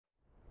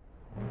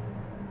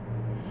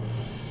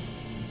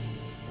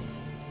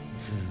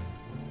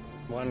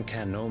One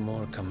can no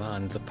more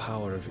command the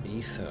power of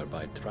ether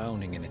by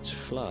drowning in its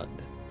flood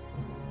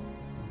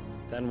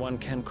than one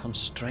can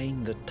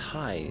constrain the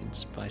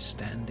tides by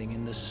standing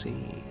in the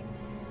sea.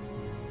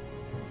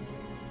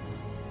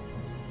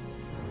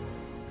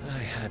 I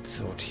had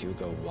thought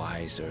Hugo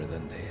wiser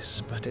than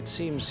this, but it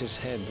seems his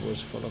head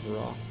was full of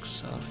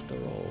rocks after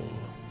all.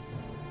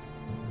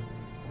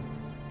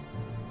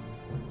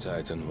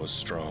 Titan was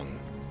strong.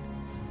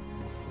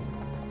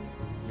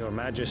 Your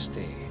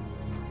Majesty.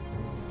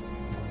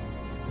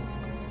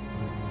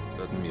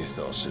 But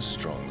Mythos is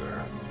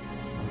stronger.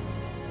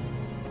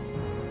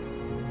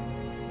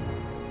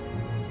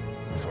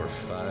 For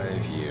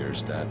 5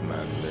 years, that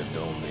man lived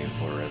only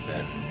for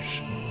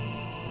revenge.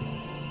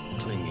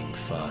 Clinging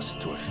fast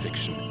to a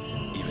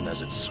fiction, even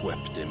as it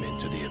swept him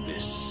into the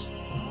abyss.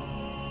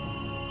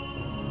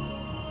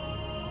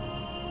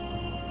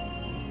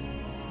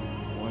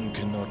 One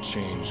cannot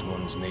change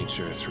one's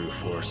nature through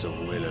force of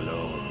will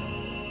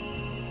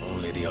alone.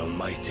 Only the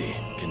Almighty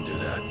can do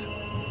that.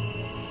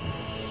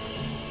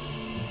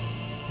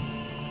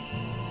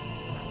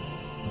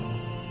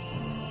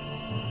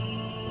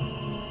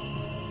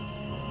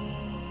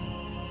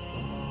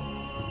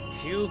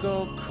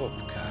 Hugo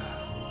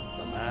Kupka,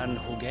 the man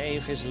who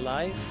gave his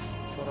life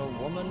for a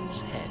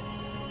woman's head.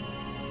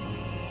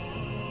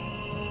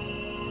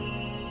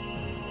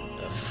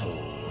 A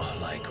fool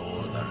like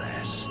all the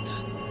rest.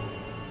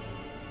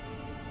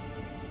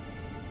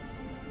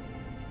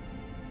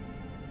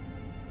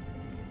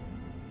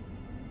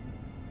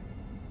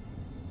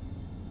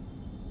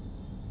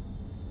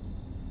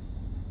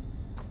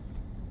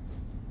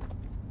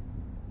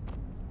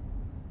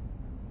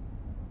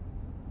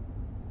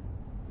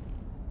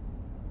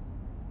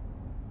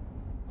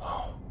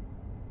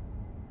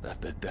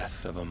 The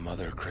death of a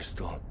mother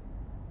crystal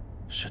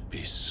should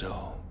be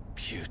so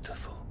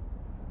beautiful.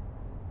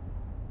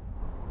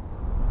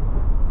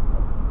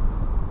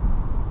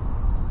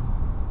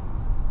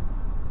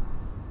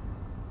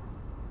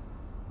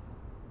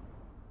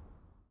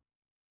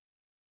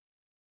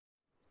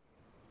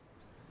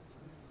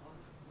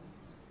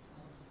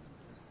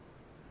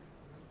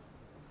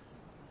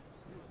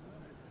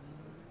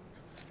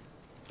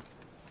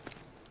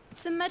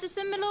 Some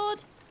medicine, my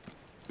lord?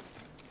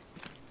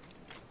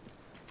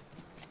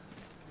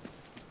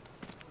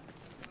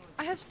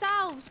 I have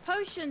salves,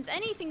 potions,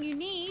 anything you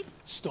need.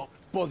 Stop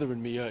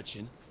bothering me,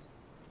 urchin,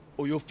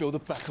 or you'll feel the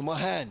back of my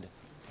hand.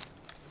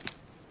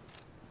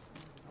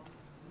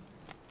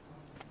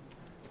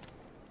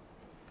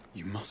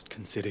 You must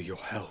consider your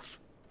health,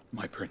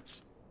 my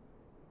prince.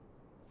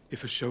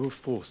 If a show of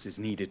force is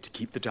needed to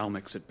keep the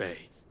Dalmex at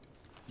bay,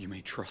 you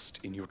may trust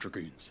in your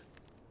dragoons.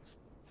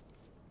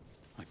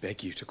 I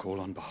beg you to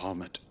call on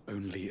Bahamut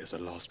only as a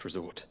last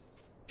resort.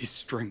 His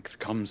strength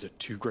comes at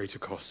too great a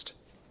cost.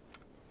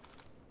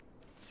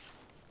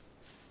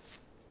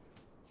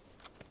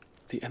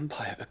 The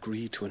Empire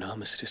agreed to an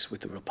armistice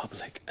with the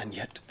Republic, and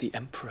yet the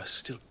Emperor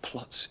still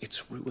plots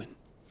its ruin.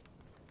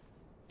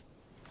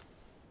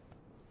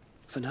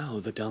 For now,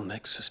 the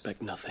Dalmex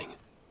suspect nothing,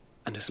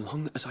 and as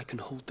long as I can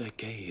hold their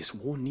gaze,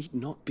 war need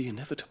not be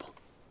inevitable.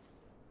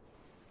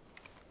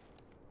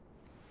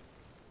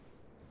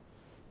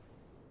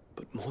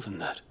 But more than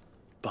that,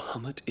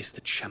 Bahamut is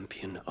the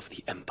champion of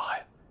the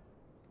Empire.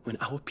 When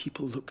our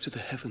people look to the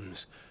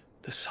heavens,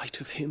 the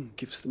sight of him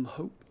gives them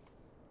hope.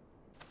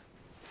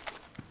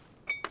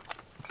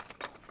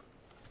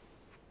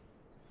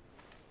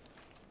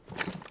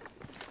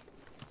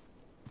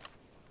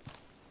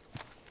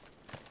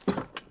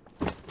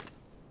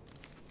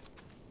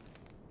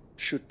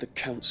 Should the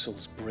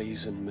Council's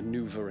brazen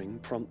maneuvering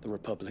prompt the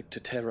Republic to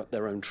tear up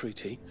their own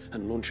treaty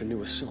and launch a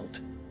new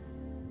assault,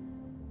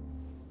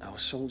 our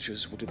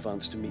soldiers would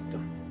advance to meet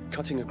them,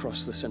 cutting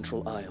across the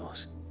Central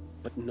Isles,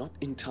 but not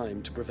in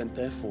time to prevent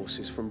their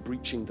forces from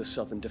breaching the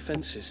southern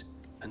defenses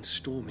and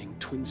storming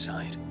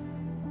Twinside.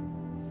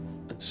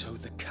 And so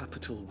the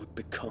capital would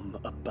become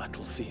a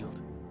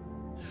battlefield.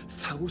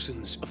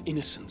 Thousands of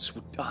innocents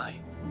would die.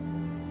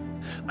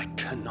 I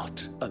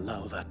cannot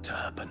allow that to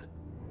happen.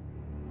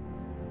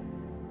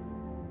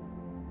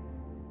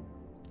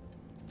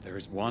 There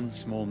is one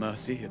small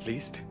mercy, at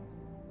least.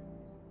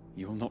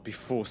 You will not be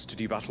forced to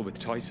do battle with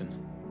Titan.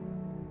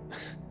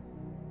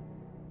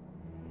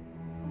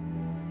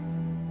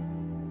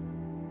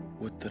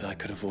 Would that I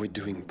could avoid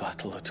doing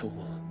battle at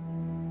all.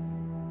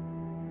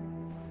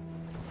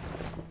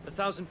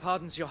 1,000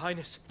 pardons, Your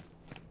Highness.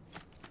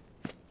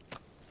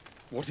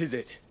 What is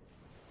it?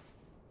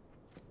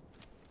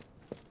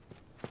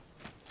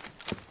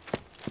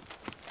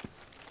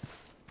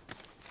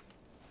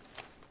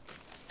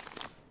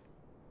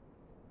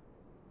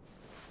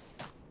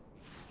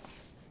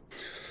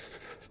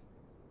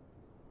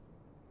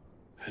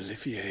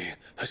 Olivier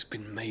has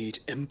been made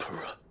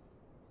Emperor.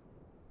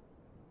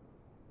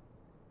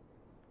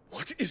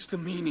 What is the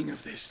meaning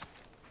of this?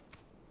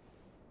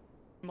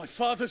 My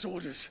father's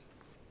orders.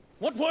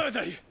 What were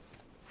they?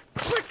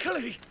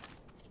 Quickly!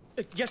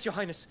 Yes, Your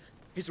Highness.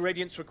 His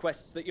Radiance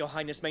requests that Your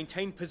Highness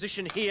maintain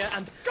position here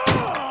and...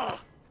 Ah!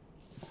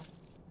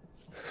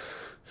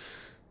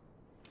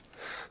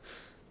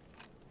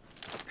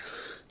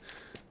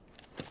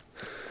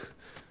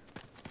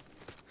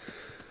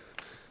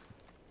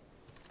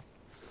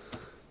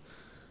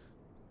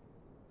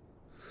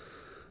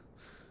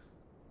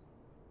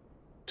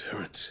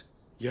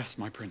 Yes,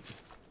 my prince.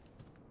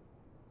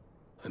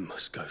 I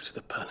must go to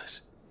the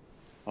palace.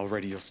 I'll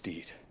ready your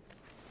steed.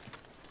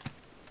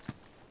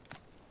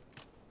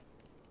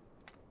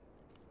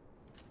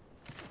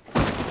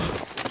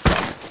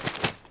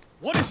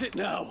 What is it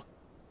now?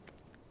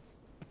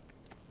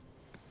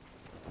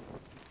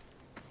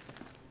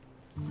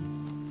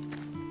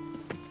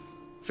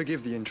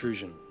 Forgive the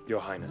intrusion,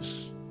 Your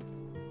Highness.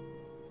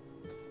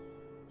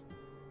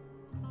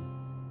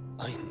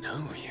 I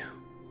know you.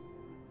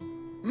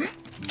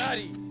 At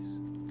ease.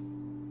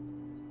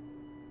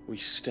 We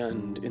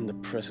stand in the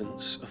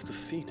presence of the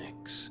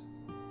Phoenix.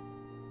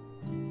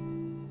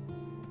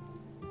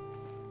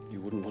 You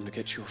wouldn't want to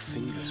get your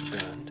fingers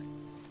burned.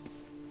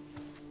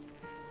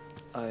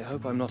 I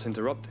hope I'm not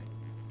interrupting.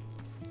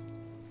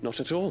 Not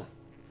at all.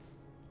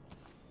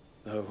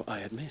 Though I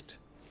admit,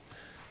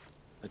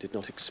 I did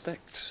not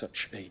expect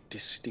such a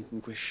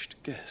distinguished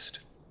guest.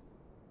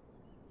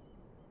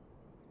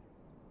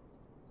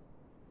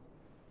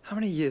 How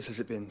many years has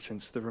it been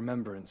since the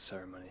Remembrance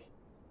ceremony?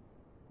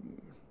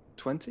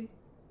 20?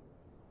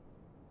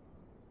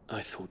 I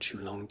thought you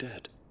long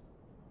dead.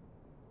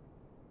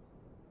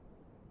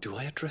 Do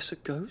I address a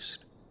ghost?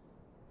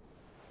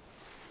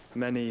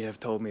 Many have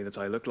told me that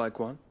I look like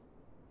one.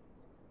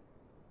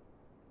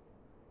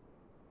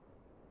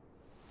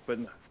 But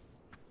no.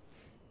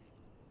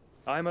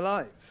 I'm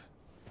alive.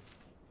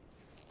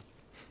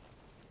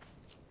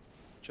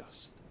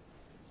 Just.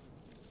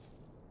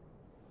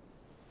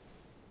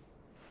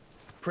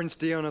 Prince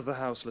Dion of the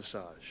House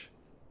Lesage,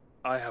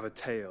 I have a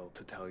tale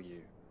to tell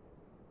you.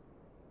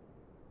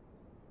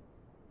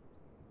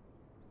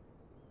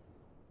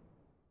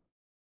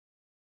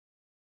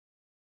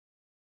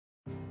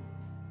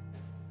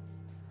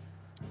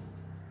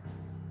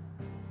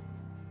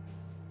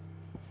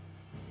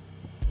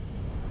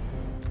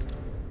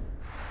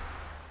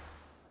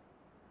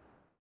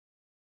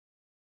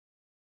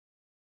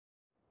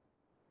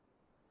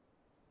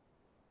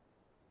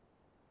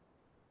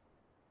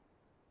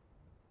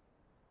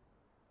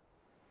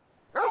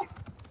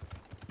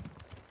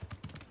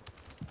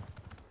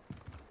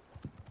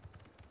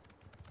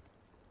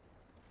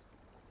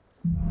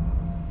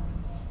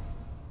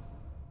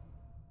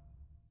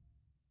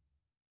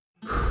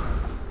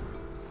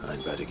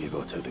 I'd better give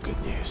Otto the good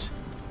news.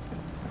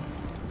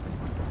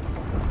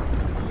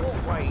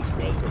 What ways,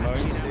 Welcome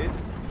home, Sid.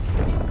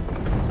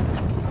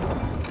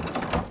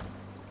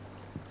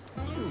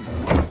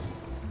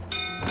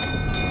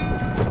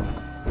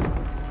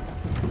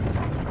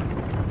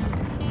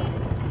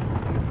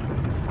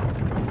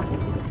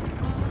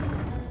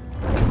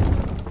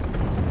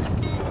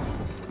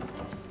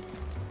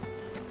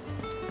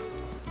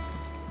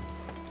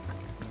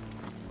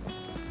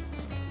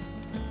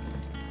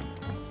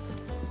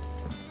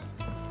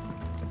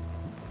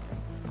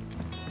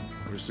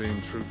 We're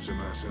seeing troops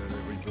amassing at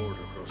every border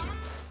crossing.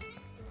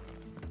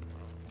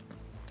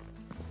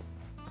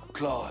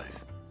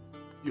 Clive,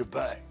 you're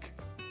back.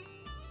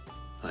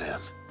 I am.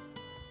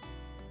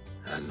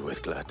 And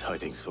with glad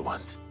tidings for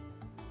once.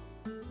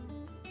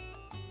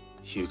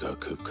 Hugo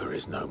Kupka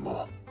is no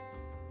more.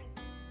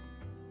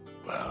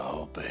 Well,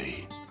 I'll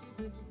be.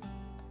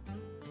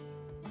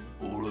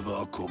 All of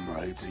our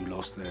comrades who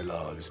lost their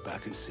lives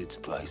back at Sid's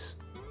place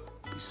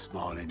be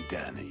smiling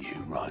down at you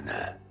right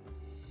now.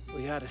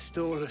 We had a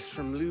stolus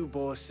from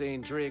Lubor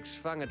saying Drake's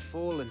fang had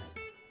fallen.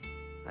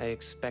 I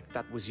expect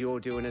that was your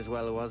doing as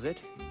well, was it?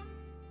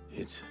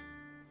 It's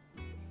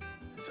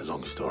a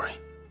long story.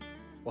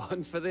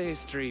 One for the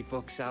history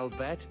books, I'll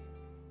bet.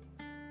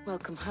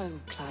 Welcome home,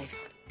 Clive.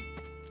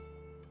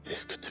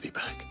 It's good to be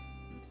back.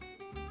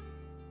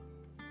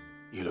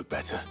 You look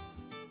better.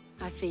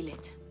 I feel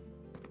it.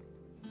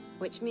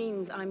 Which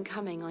means I'm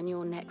coming on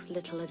your next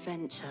little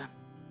adventure.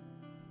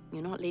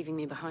 You're not leaving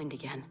me behind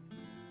again.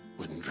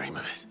 Wouldn't dream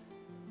of it.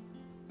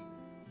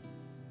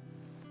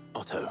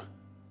 Otto,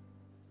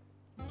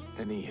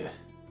 any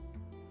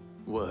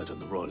word on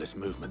the Royalist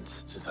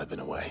movements since I've been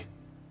away?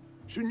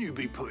 Shouldn't you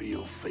be putting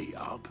your feet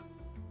up?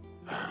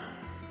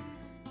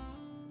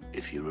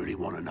 If you really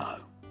want to know,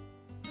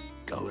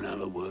 go and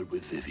have a word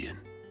with Vivian.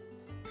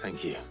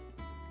 Thank you.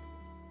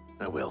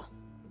 I will.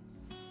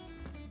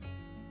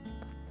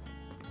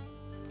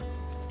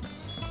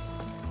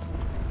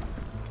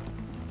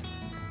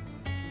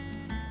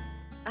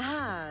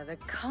 Ah, the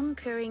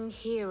conquering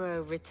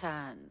hero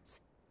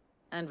returns.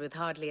 And with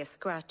hardly a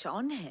scratch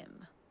on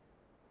him.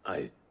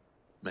 I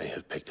may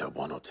have picked up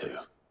one or two.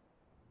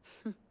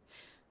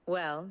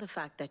 Well, the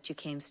fact that you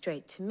came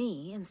straight to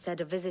me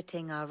instead of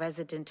visiting our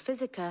resident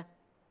physiker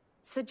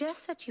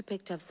suggests that you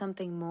picked up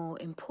something more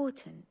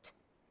important.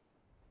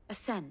 A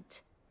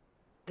scent.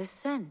 The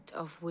scent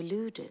of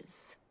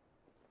Waludas.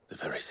 The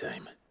very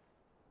same.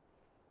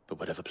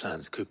 But whatever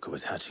plans Kupka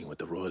was hatching with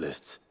the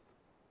Royalists,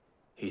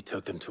 he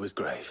took them to his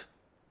grave.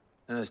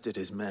 As did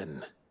his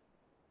men.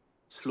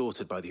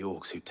 Slaughtered by the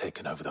orcs who'd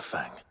taken over the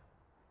Fang.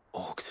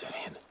 Orcs,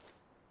 Vivian.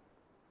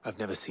 I've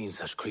never seen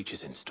such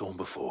creatures in Storm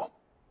before.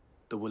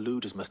 The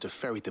Waludas must have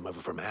ferried them over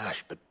from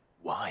Ash, but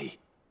why?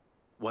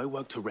 Why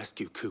work to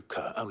rescue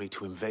Kupka only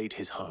to invade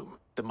his home,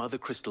 the mother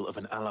crystal of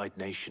an allied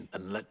nation,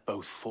 and let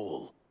both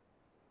fall?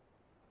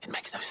 It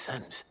makes no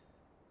sense.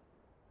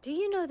 Do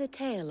you know the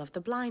tale of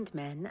the blind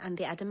men and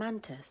the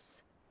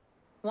adamantus?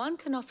 One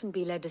can often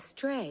be led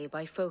astray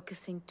by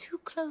focusing too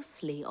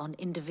closely on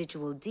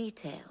individual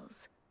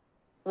details.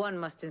 One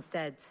must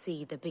instead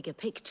see the bigger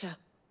picture.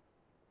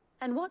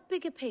 And what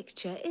bigger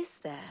picture is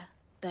there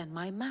than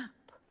my map?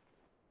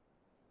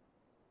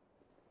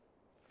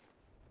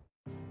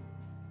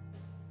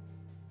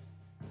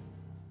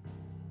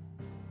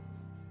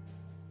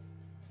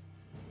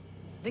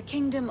 The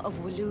kingdom of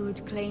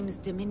Waloed claims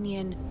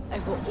dominion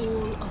over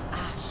all of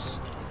Ash.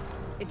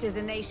 It is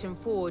a nation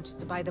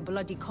forged by the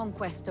bloody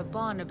conquest of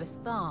Barnabas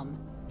Tharm,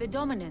 the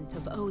dominant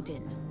of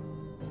Odin.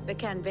 The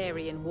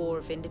Canvarian War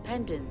of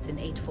Independence in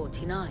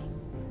 849.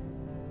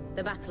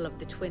 The Battle of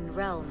the Twin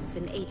Realms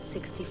in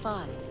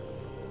 865.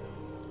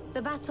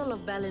 The Battle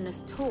of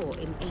Belinus Tor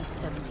in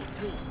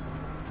 873.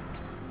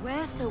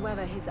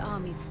 Wheresoever his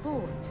armies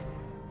fought,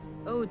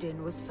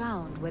 Odin was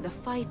found where the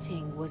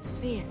fighting was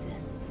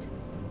fiercest.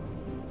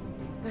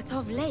 But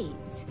of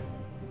late,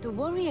 the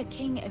warrior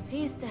king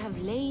appears to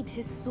have laid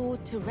his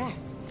sword to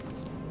rest.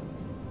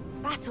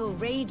 Battle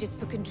rages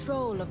for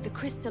control of the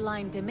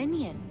crystalline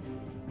dominion.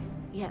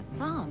 Yet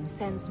Tharm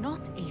sends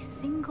not a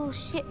single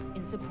ship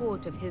in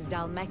support of his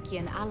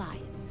Dhalmekian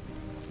allies.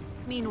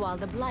 Meanwhile,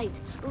 the Blight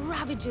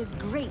ravages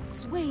great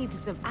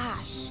swathes of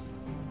Ash.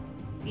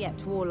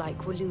 Yet warlike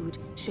Waloed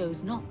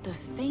shows not the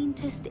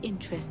faintest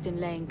interest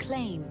in laying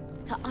claim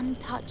to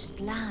untouched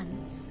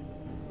lands.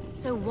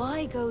 So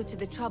why go to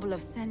the trouble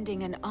of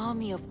sending an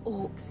army of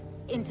orcs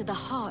into the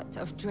heart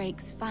of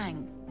Drake's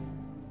Fang,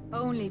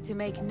 only to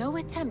make no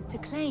attempt to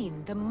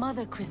claim the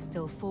Mother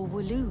Crystal for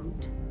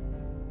Waloed?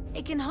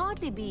 It can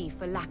hardly be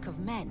for lack of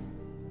men.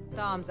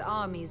 Tharm's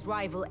armies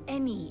rival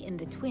any in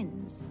the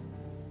Twins.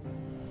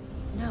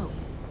 No.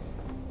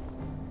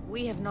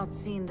 We have not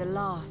seen the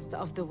last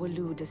of the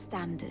Waloed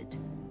standard.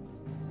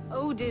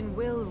 Odin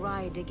will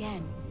ride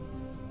again.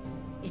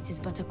 It is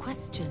but a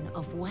question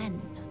of when.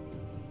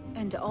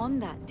 And on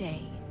that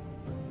day,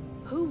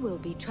 who will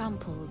be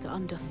trampled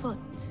underfoot?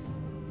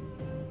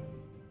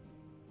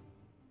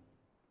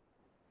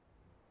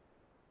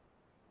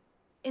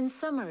 In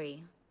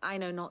summary, I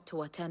know not to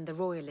what end the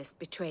Royalists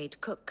betrayed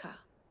Kupka.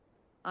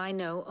 I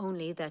know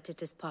only that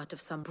it is part of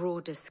some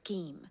broader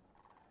scheme.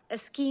 A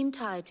scheme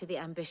tied to the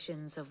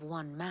ambitions of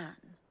one man.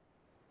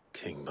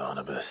 King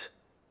Barnabas.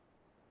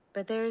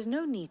 But there is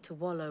no need to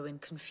wallow in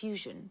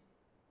confusion.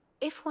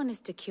 If one is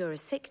to cure a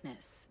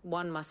sickness,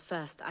 one must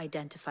first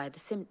identify the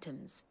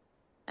symptoms.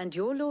 And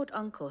your Lord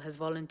Uncle has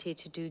volunteered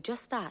to do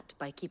just that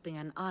by keeping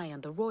an eye on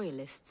the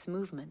Royalists'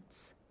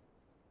 movements.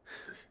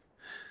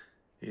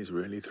 He's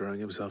really throwing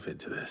himself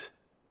into this.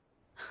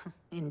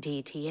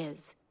 Indeed he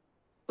is.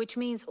 Which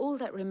means all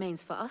that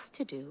remains for us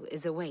to do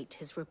is await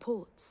his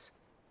reports.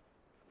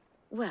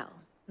 Well,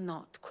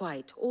 not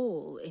quite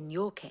all in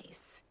your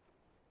case.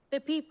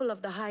 The people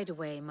of the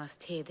Hideaway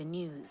must hear the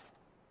news.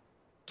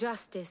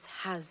 Justice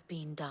has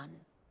been done.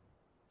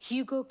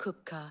 Hugo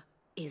Kupka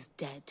is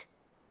dead.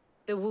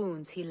 The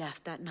wounds he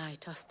left that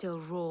night are still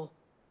raw,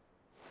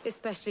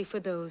 especially for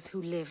those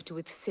who lived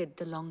with Sid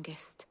the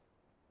longest.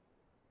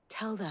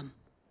 Tell them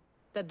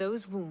that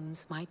those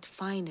wounds might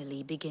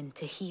finally begin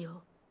to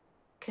heal.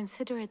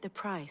 Consider it the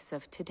price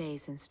of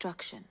today's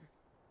instruction.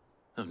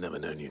 I've never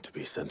known you to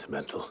be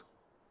sentimental.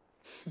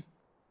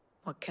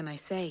 What can I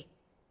say?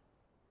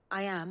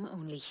 I am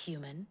only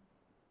human.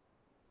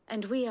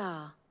 And we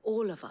are,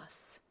 all of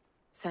us,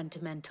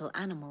 sentimental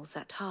animals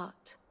at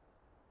heart.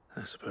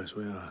 I suppose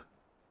we are.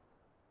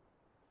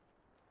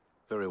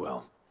 Very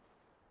well.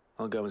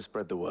 I'll go and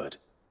spread the word.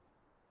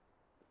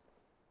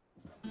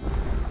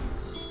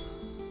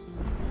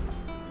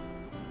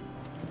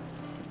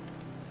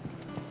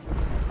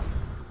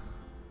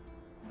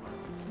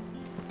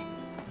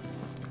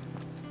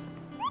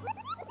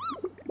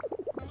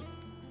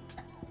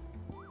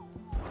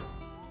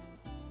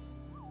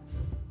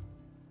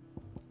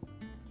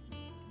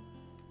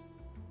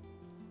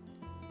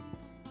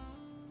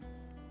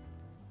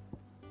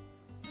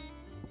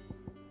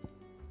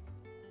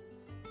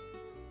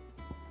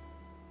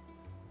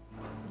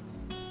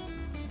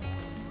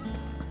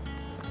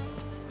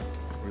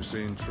 We're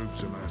seeing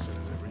troops amassing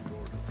at every border.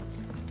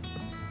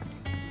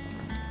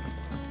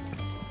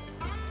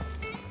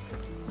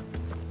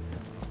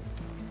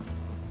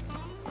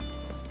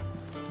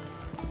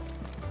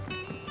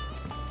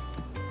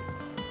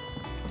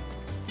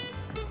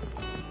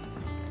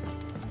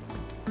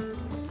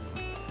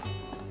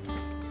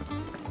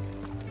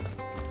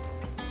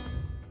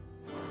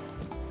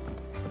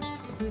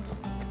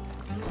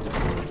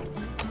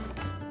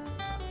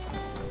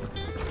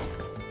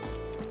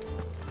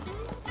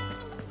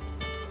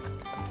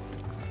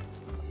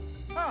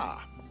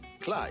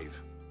 Clive,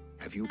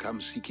 have you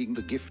come seeking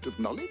the gift of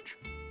knowledge?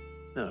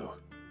 No.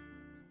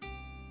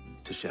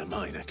 To share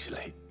mine,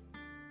 actually.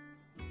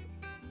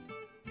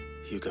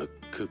 Hugo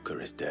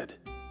Kupka is dead.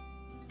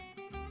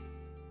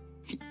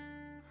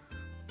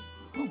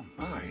 Oh,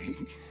 my.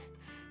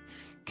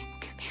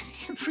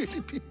 it really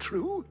be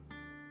true?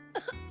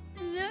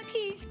 Look,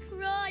 he's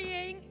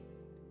crying.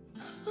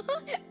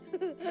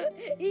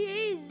 He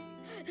is.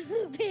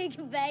 The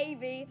big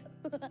baby.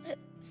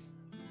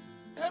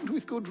 And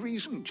with good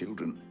reason,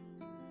 children.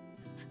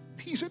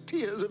 These are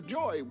tears of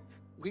joy.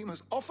 We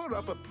must offer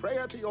up a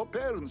prayer to your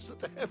parents that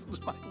the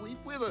heavens might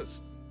weep with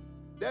us.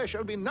 There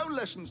shall be no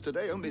lessons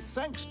today, only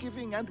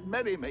thanksgiving and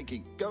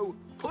merrymaking. Go,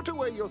 put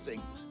away your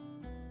things.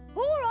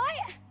 All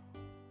right.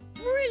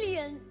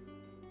 Brilliant.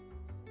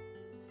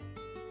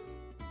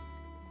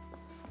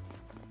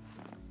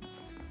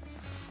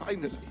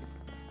 Finally,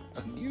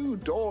 a new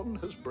dawn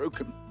has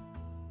broken.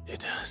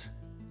 It has.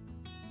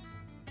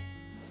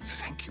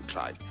 Thank you,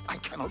 Clive. I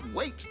cannot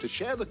wait to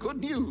share the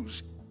good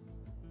news.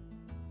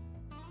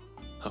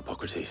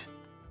 Hippocrates.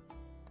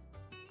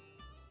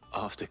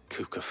 After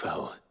Kupka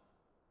fell,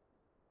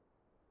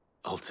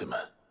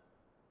 Ultima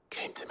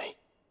came to me.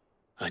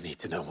 I need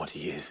to know what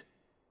he is.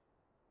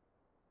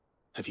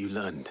 Have you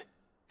learned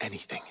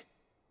anything?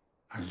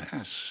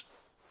 Alas,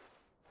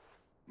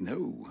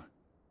 no.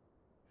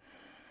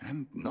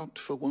 And not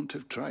for want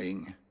of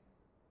trying.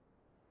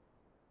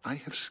 I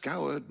have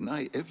scoured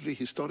nigh every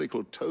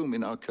historical tome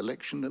in our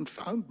collection and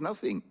found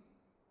nothing.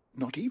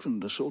 Not even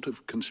the sort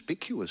of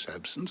conspicuous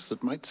absence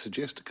that might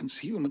suggest a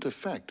concealment of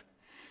fact.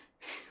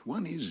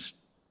 One is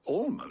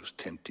almost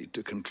tempted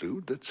to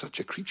conclude that such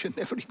a creature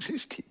never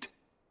existed.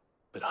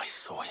 But I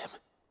saw him.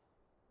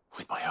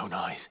 With my own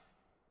eyes.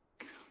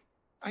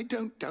 I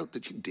don't doubt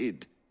that you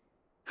did.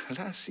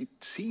 Alas, it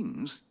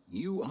seems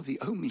you are the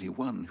only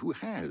one who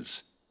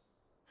has.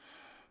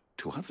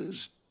 To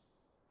others,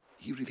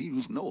 he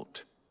reveals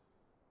naught.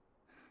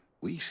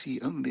 We see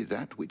only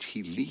that which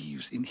he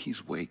leaves in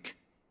his wake,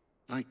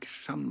 like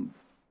some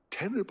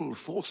terrible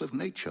force of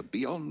nature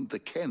beyond the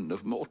ken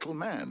of mortal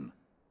man.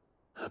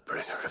 A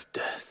bringer of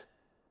death.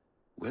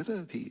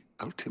 Whether the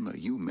Ultima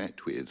you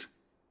met with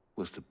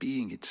was the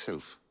being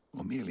itself,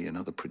 or merely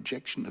another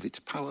projection of its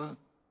power,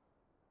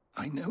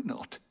 I know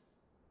not.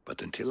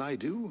 But until I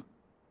do,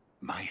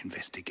 my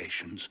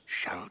investigations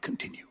shall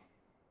continue.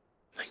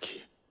 Thank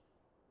you.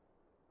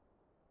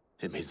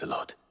 It means a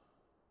lot.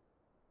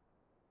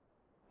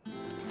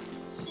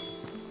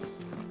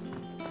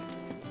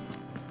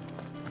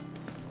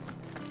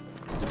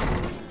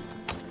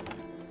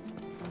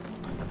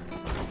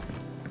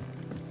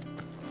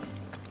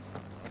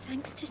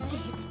 Thanks to Sid,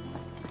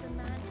 the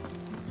man.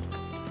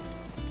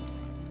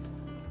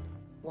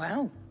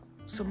 Well,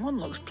 someone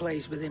looks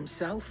pleased with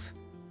himself.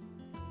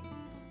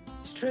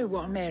 It's true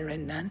what I'm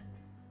hearing, then.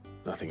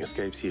 Nothing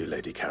escapes you,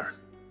 Lady Karen.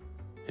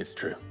 It's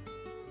true.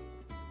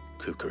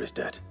 Kupka is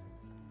dead.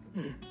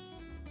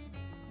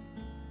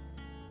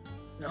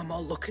 No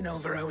more looking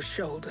over our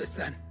shoulders,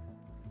 then.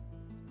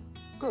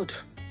 Good.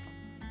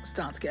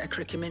 Start to get a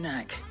crick in my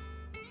neck.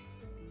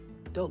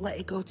 Don't let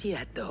it go to your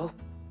head, though.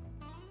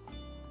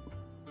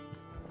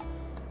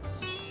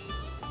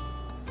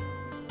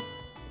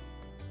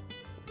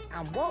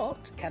 And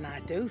what can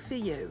I do for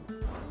you?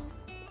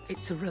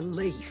 It's a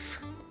relief.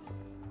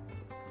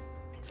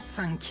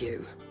 Thank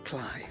you,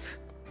 Clive.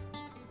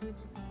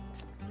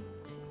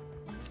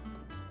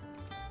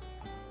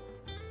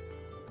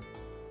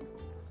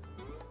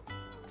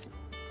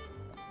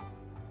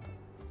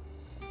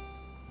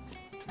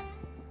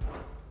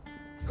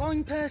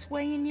 Coin purse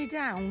weighing you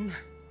down?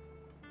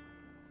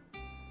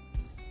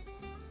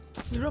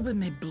 You're rubbing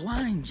me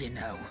blind, you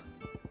know.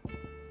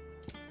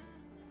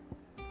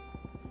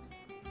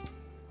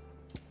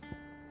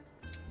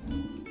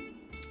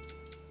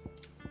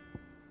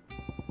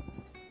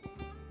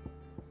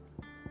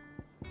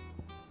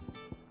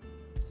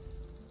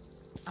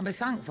 I'll be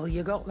thankful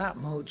you got that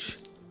much.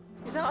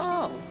 Is that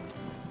all?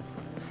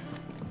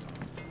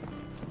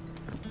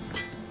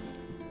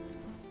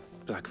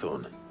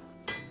 Blackthorn,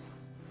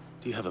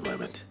 do you have a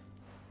moment?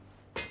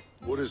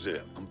 What is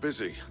it? I'm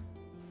busy.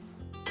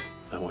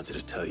 I wanted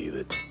to tell you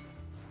that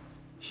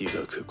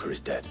Hugo Kupka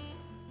is dead.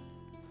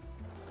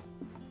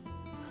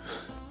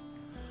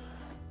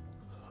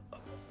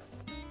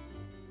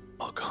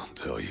 I can't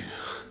tell you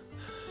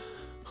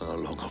how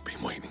long I've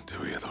been waiting to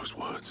hear those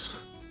words.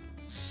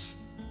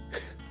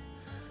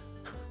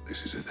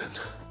 This is it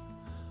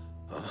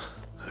then.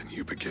 A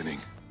new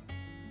beginning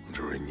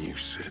under a new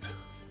Sid.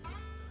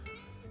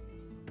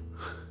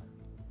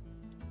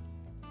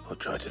 I'll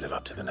try to live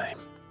up to the name.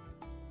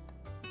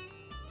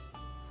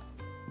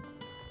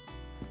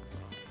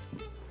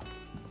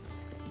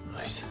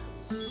 Right.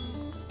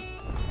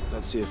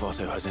 Let's see if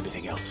Otto has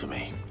anything else for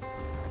me.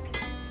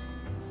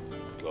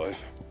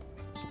 Clive.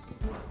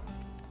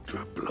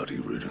 Good bloody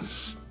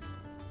riddance.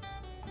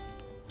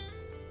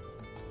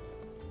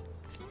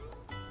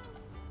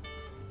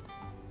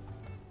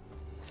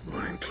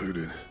 One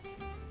included.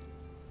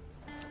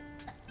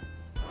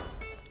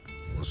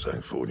 What's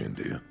that for you,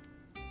 dear?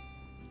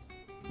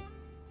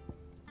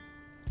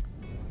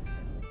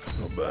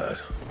 Not bad,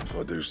 if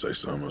I do say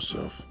so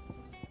myself.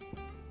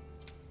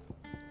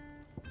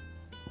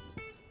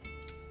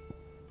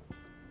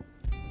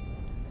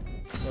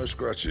 No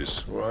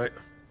scratches, right?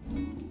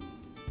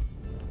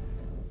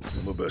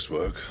 Not my best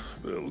work,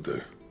 but it'll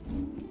do.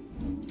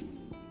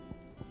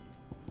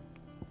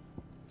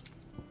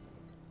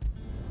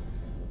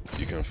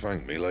 You can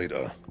thank me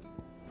later.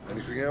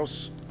 Anything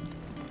else?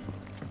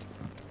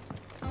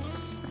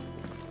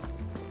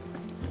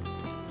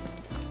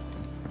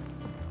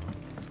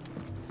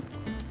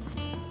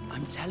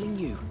 I'm telling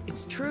you,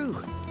 it's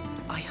true.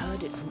 I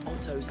heard it from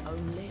Otto's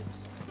own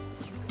lips.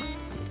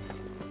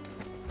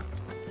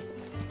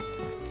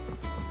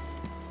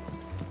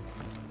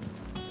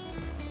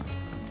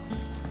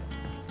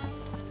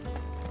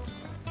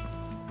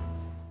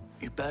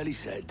 You barely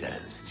sat down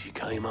since you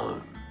came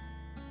home.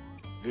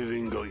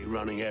 Vivian got you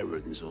running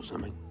errands or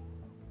something?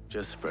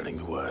 Just spreading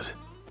the word.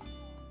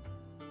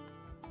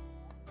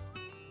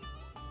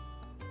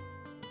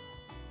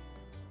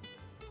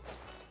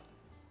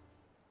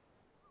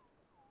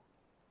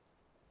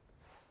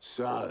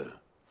 So,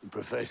 the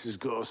Professor's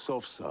got a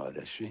soft side,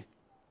 has she?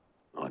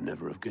 I'd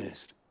never have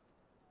guessed.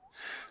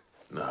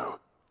 No.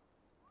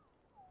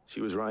 She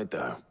was right,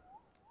 though.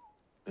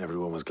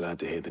 Everyone was glad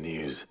to hear the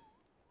news.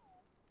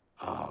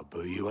 Ah,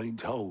 but you ain't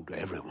told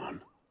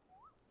everyone.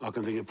 I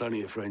can think of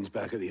plenty of friends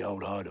back at the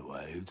old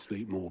hideaway who'd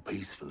sleep more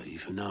peacefully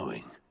for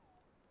knowing.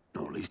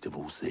 Not least of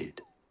all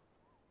Sid.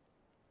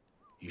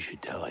 You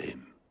should tell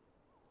him.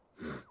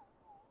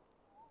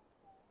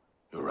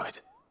 You're right.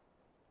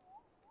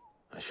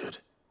 I should.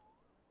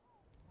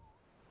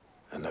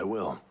 And I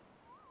will.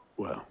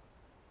 Well,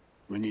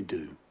 when you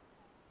do,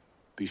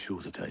 be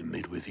sure to take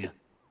Mid with you.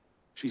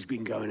 She's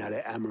been going at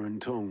it hammer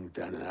and tongs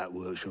down in that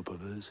workshop of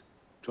hers,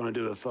 trying to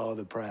do her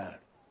father proud.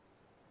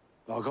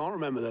 I can't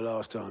remember the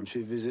last time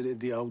she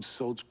visited the old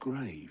sod's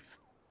grave.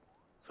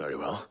 Very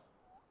well.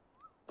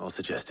 I'll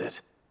suggest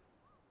it.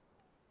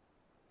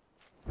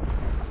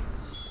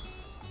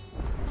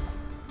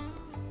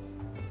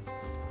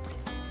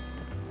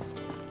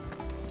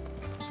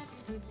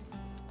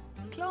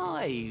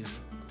 Clive.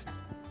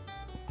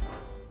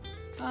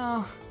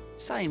 Oh,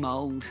 same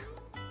old.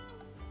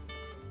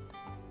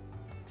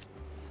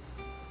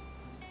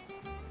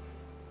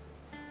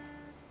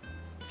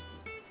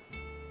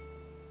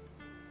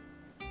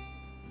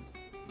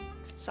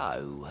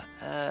 So,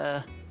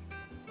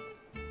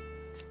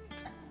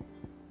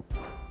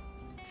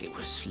 it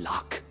was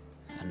luck,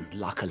 and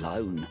luck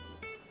alone.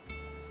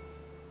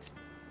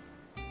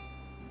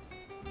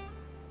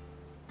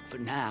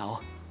 But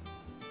now,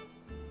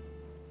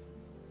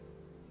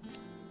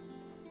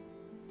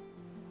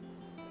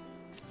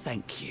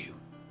 thank you,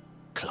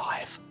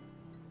 Clive.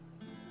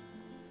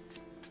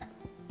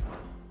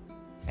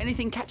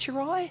 Anything catch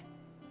your eye?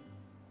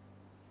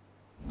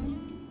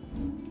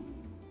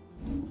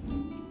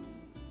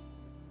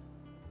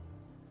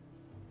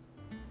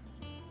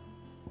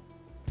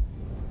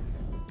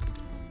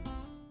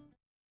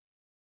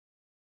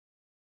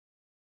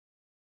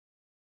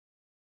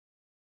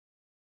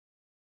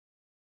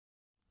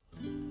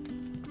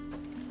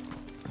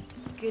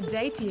 Good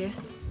day to you.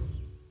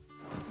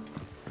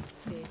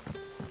 Sid.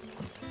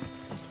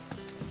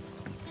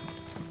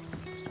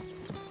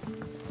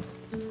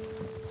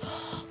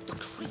 The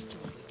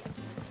crystals we get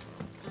from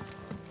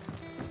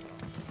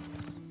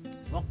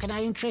it. What can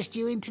I interest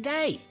you in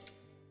today?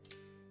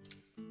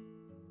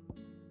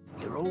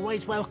 You're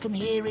always welcome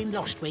here in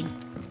Lostwing.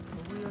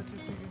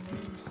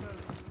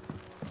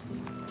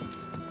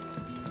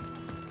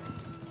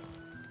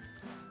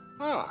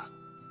 Ah,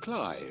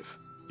 Clive.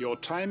 Your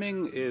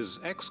timing is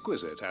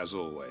exquisite, as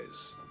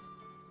always.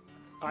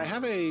 I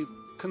have a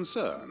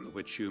concern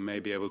which you may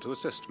be able to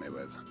assist me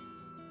with.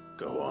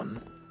 Go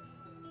on.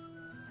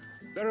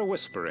 There are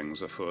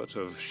whisperings afoot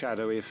of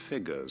shadowy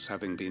figures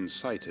having been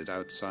sighted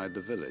outside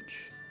the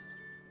village.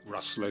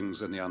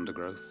 Rustlings in the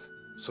undergrowth,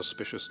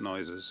 suspicious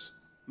noises.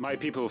 My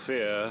people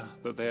fear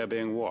that they are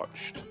being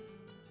watched.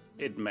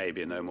 It may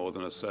be no more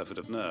than a surfeit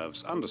of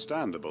nerves,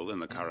 understandable in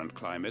the current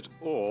climate,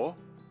 or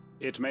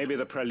it may be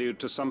the prelude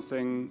to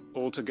something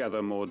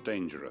altogether more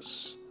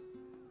dangerous.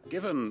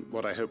 Given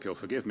what I hope you'll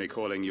forgive me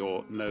calling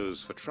your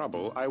nose for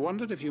trouble, I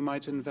wondered if you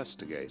might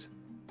investigate.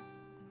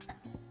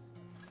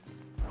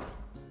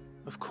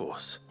 Of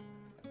course.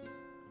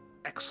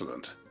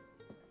 Excellent.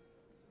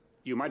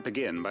 You might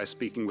begin by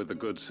speaking with the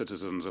good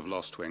citizens of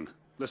Lostwing.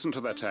 Listen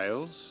to their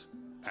tales,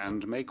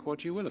 and make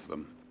what you will of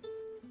them.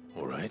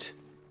 All right.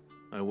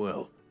 I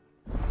will.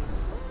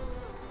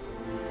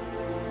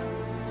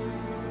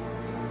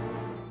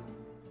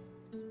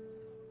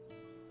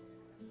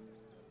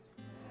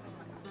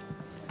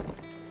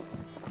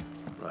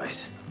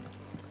 Right.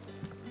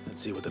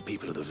 Let's see what the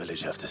people of the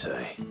village have to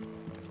say.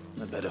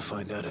 I'd better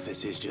find out if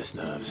this is just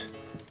nerves,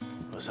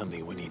 or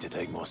something we need to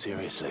take more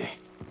seriously.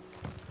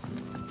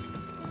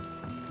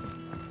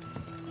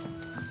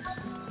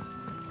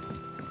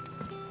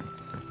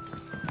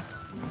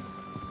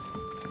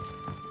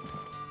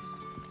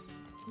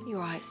 You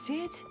all right,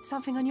 Sid?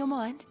 Something on your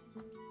mind?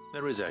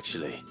 There is,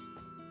 actually.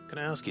 Can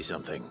I ask you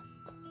something?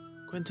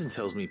 Quentin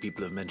tells me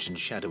people have mentioned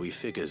shadowy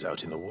figures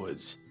out in the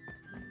woods.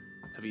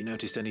 Have you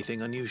noticed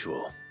anything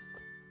unusual?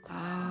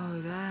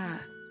 Oh,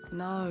 that.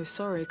 No,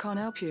 sorry, can't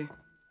help you.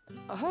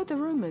 I heard the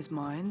rumours,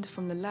 mind,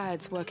 from the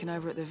lads working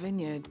over at the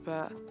vineyard,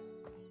 but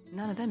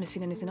none of them has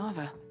seen anything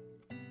either.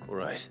 All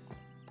right.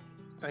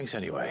 Thanks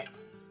anyway.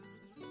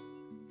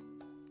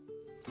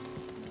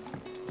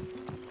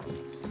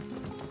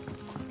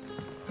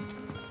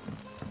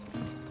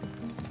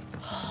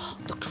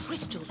 The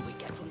crystals we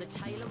get from the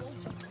tailor all...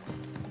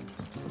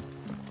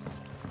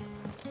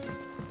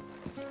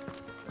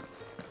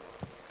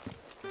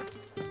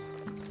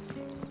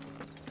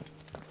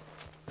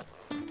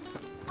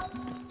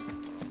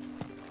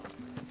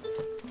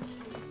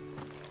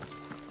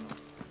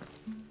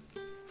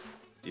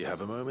 Do you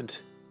have a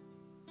moment?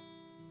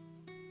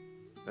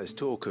 There's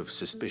talk of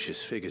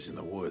suspicious figures in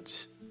the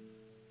woods.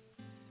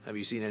 Have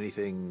you seen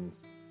anything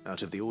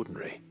out of the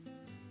ordinary?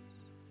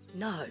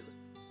 No,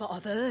 but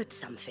I've heard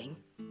something.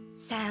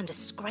 Sound of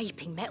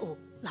scraping metal,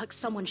 like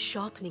someone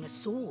sharpening a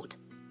sword.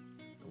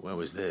 Where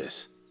was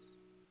this?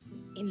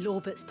 In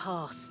Lorbert's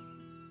Pass.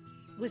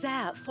 Was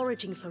out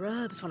foraging for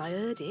herbs when I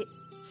heard it,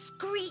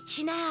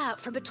 screeching out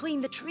from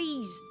between the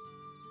trees.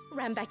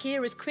 Ran back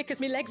here as quick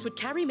as my legs would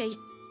carry me,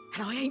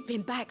 and I ain't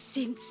been back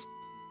since.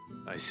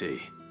 I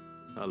see.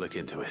 I'll look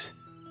into it.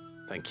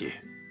 Thank you.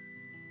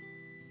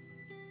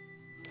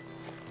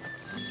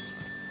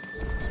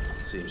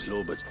 Seems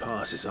Lorbert's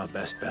Pass is our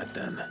best bet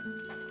then.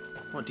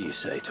 What do you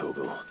say,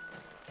 Torgal?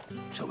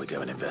 Shall we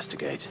go and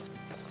investigate?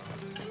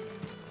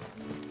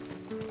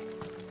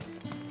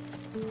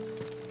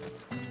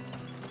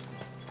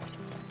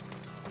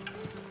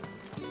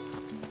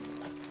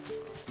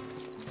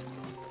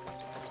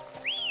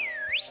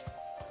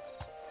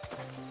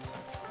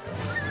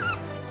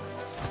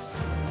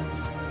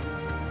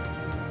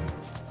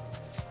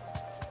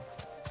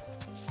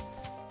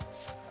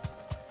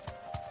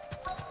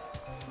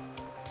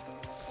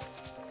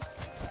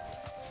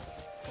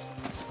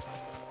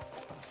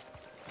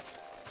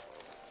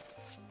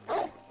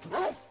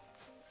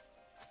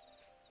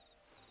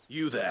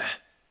 You there.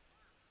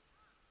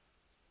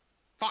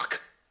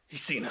 Fuck!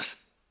 He's seen us.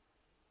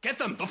 Get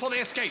them before they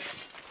escape!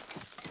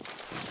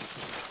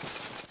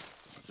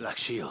 Black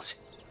shields.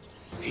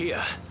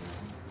 Here.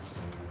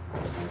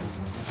 What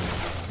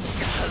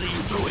the hell are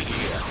you doing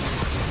here?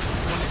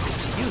 What is it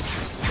to you?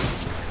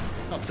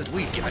 Not that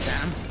we give a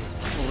damn.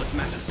 All that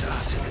matters to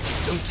us is that you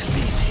don't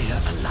leave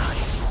here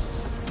alive.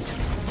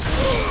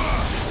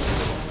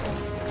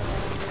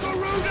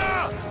 Garuda!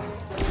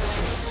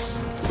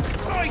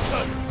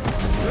 Titan!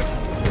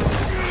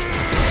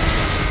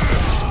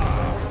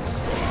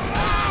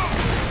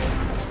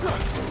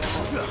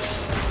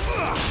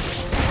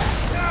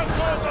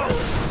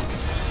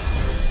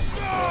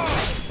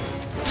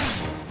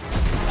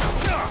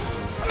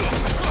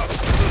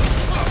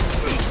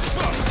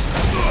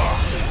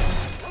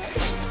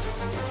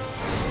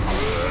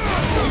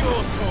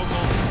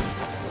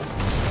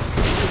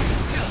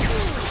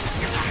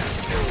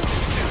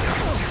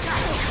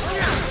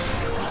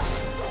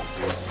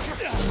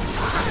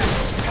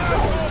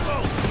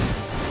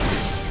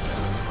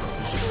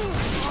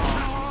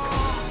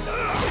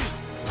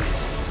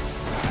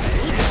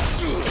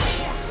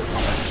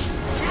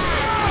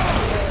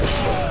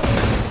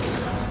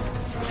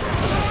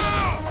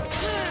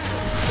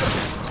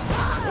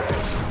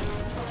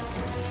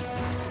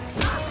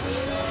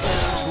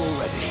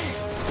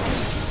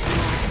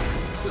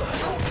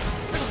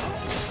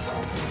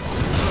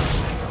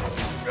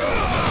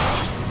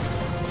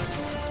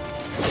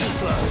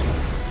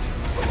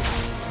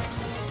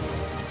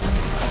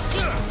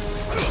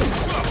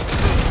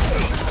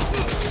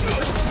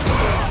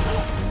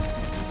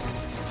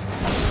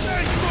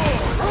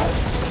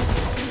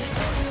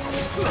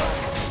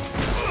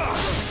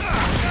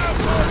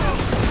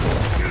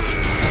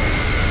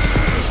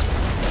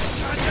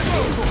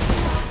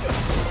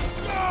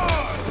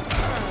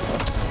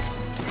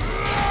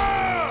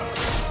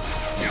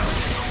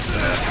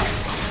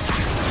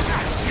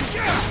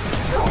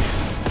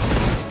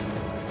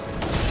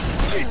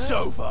 It's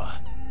over.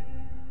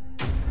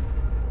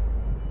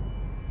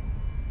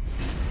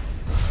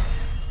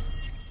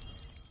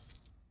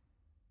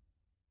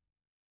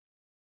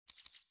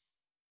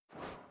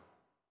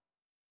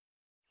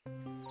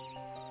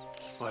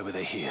 Why were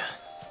they here?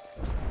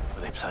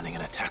 Were they planning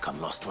an attack on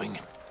Lost Wing?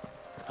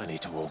 I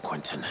need to warn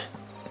Quentin.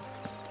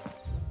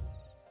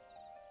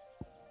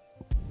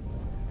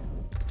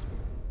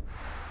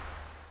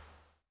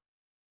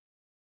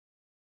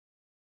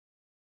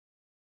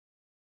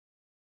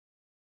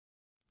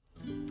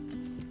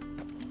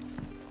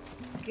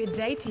 Good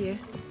day to you.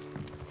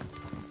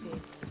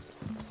 Sid.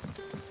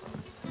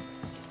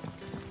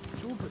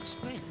 It's all but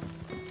spent.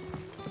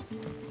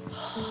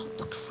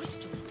 The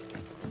crystals we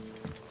get from it.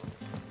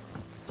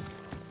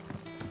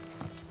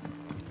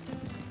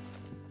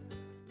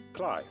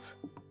 Clive,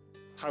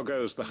 how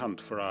goes the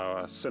hunt for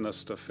our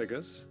sinister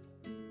figures?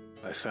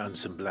 I found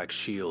some black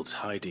shields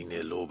hiding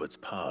near Lorbert's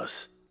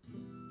Pass.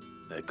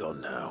 They're gone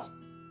now.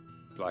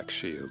 Black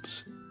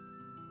shields.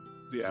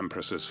 The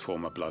Empress's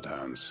former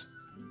bloodhounds.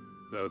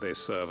 Though they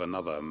serve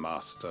another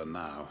master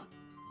now.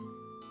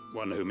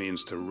 One who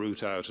means to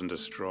root out and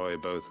destroy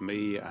both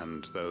me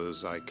and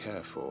those I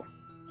care for.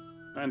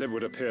 And it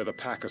would appear the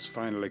pack has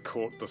finally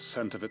caught the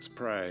scent of its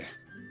prey.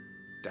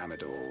 Damn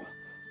it all.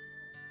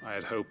 I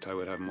had hoped I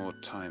would have more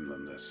time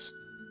than this.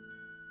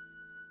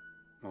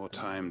 More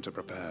time to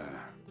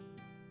prepare.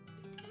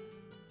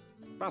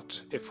 But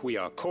if we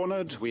are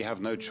cornered, we have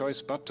no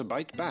choice but to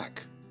bite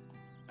back.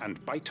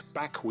 And bite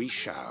back we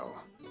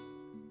shall.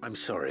 I'm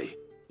sorry.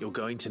 You're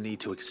going to need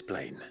to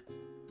explain.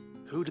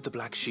 Who did the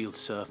Black Shield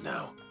serve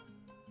now?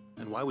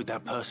 And why would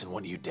that person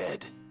want you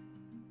dead?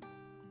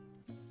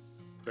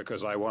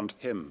 Because I want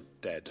him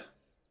dead.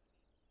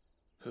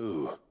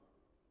 Who?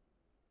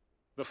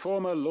 The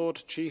former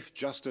Lord Chief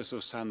Justice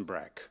of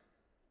Sanbreque.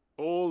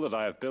 All that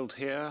I have built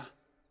here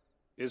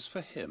is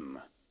for him.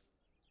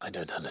 I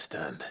don't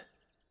understand.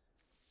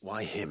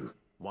 Why him?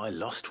 Why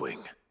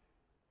Lostwing?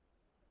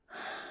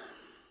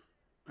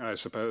 I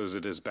suppose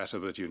it is better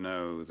that you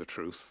know the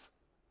truth.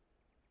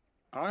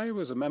 I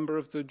was a member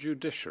of the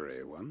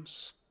judiciary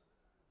once.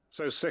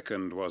 So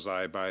sickened was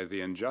I by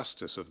the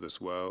injustice of this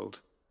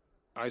world,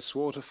 I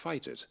swore to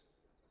fight it.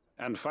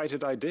 And fight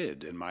it I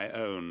did in my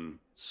own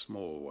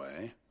small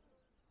way.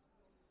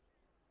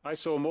 I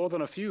saw more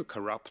than a few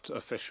corrupt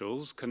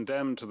officials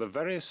condemned to the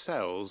very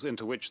cells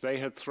into which they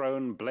had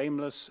thrown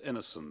blameless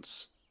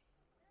innocents.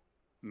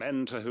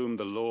 Men to whom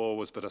the law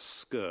was but a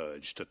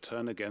scourge to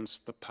turn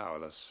against the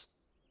powerless.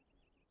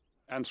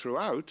 And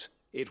throughout,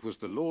 it was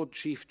the Lord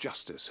Chief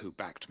Justice who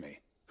backed me,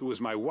 who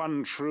was my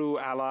one true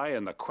ally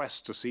in the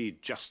quest to see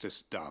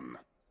justice done.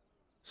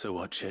 So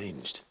what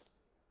changed?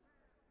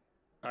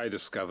 I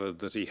discovered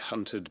that he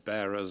hunted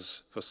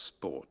bearers for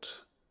sport.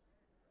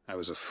 I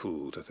was a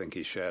fool to think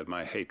he shared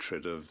my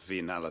hatred of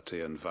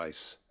venality and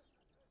vice.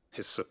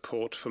 His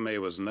support for me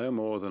was no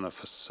more than a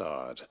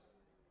facade,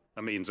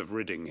 a means of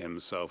ridding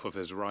himself of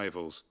his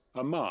rivals,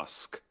 a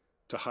mask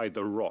to hide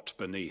the rot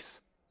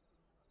beneath.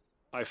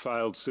 I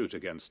filed suit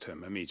against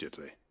him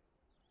immediately.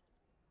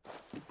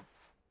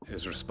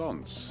 His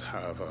response,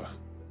 however,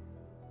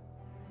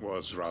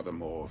 was rather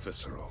more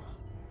visceral.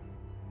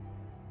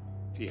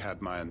 He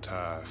had my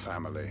entire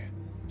family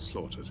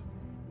slaughtered,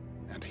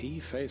 and he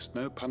faced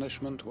no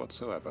punishment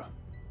whatsoever.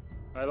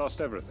 I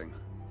lost everything.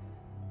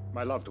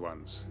 My loved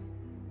ones,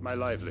 my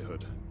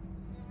livelihood,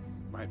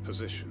 my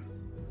position,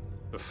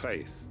 the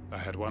faith I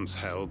had once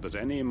held that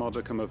any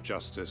modicum of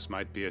justice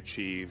might be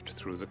achieved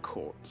through the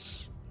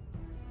courts.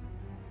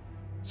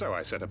 So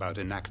I set about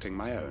enacting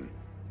my own.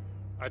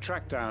 I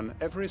tracked down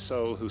every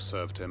soul who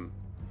served him,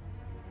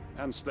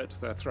 and slit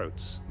their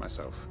throats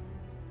myself.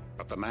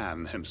 But the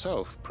man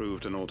himself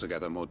proved an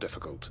altogether more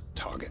difficult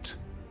target.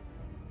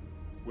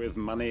 With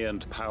money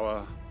and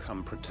power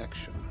come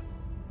protection.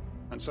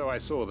 And so I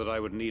saw that I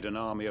would need an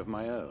army of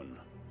my own.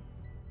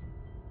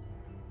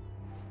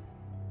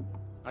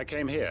 I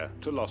came here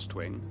to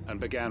Lostwing and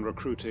began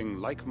recruiting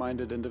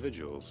like-minded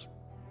individuals.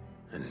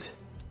 And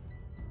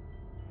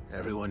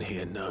everyone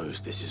here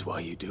knows this is why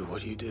you do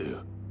what you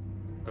do.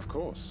 Of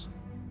course.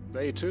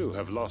 They too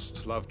have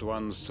lost loved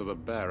ones to the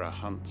bearer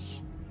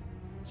hunts.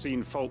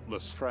 Seen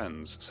faultless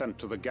friends sent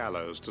to the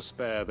gallows to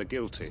spare the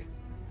guilty.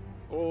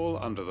 All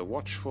under the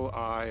watchful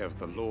eye of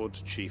the Lord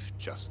Chief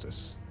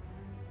Justice.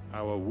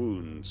 Our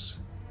wounds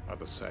are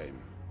the same.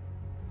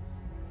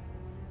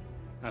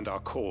 And our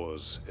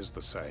cause is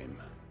the same.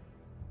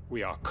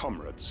 We are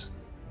comrades.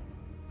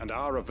 And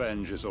our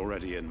revenge is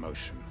already in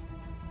motion.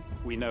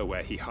 We know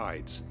where he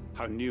hides,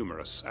 how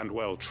numerous and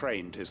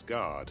well-trained his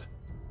guard.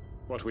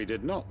 What we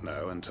did not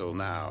know until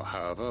now,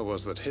 however,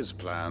 was that his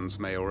plans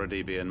may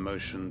already be in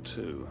motion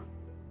too.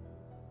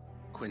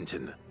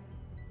 Quentin.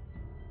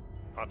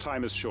 Our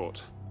time is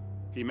short.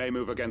 He may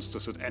move against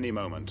us at any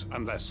moment,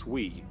 unless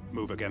we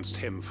move against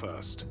him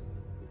first.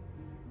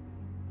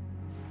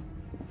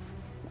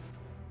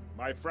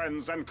 My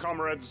friends and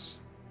comrades,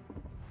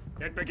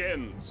 it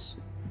begins.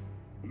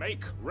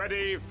 Make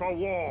ready for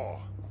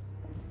war.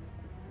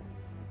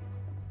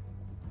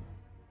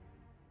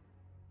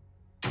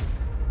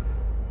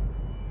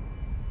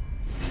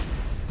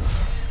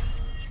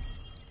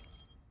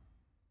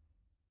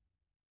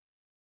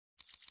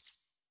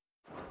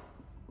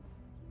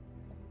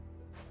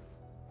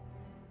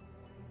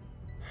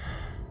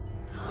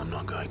 I'm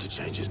not going to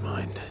change his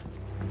mind.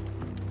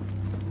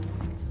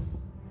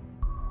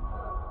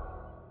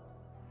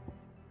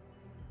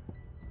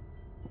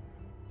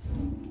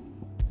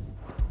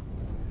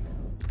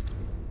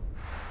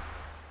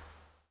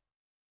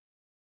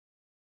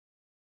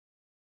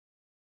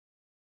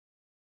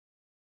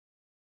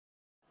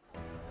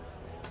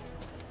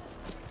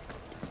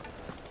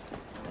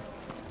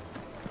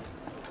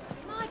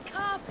 My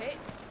carpet!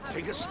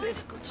 Take a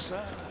sniff, good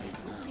sir.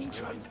 You'll be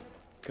drugged.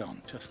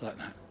 Gone, just like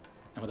that.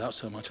 And without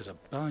so much as a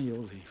by your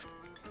leave.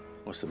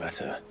 What's the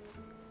matter?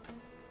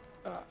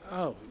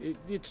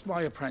 It's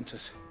my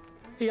apprentice.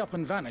 He up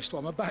and vanished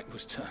while my back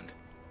was turned.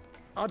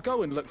 I'd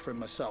go and look for him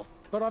myself,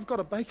 but I've got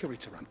a bakery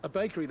to run. A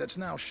bakery that's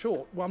now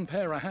short one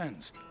pair of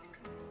hands.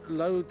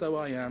 Loath though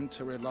I am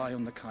to rely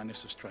on the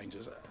kindness of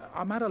strangers,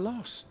 I'm at a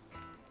loss.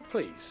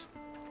 Please,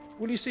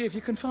 will you see if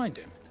you can find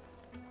him?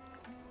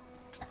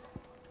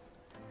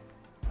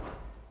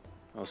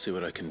 I'll see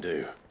what I can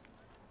do.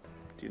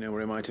 Do you know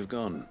where he might have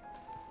gone?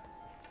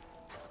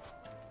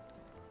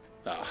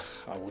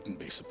 I wouldn't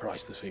be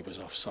surprised if he was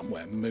off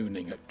somewhere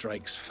mooning at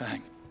Drake's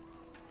Fang.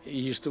 He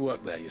used to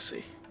work there, you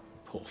see.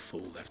 Poor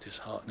fool left his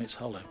heart in its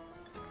hollow.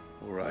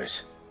 All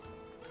right.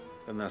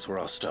 Then that's where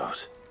I'll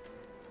start.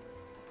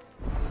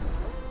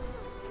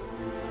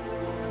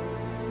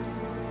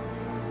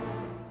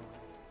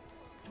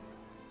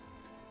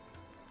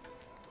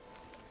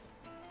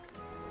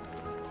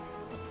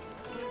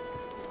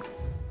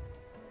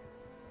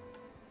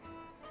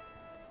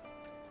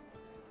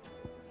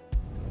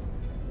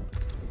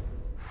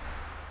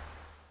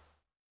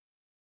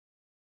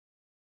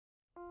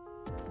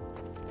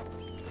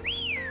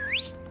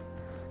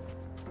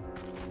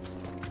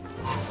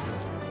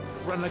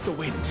 Run like the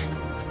wind.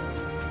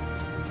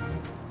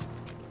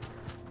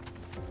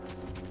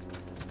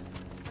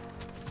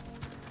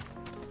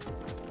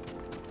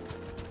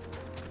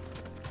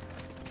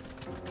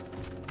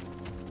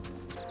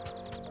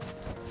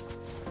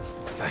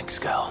 Thanks,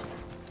 girl.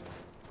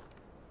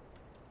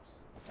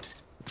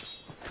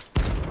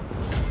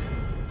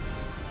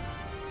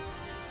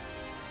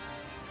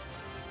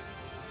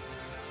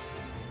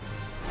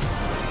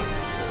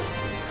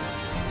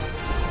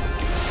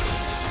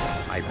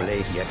 My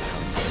blade yet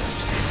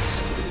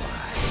comes, will I.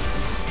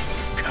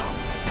 Come.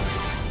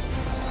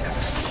 Let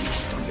us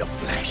feast on your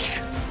flesh.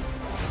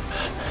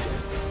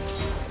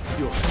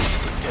 Your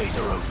feasting days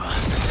are over.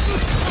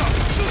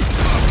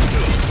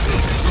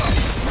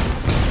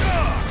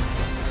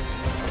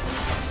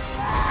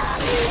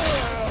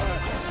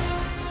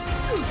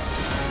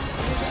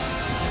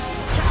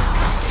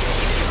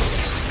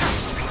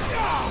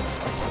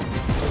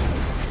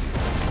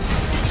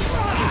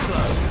 Too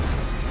slow.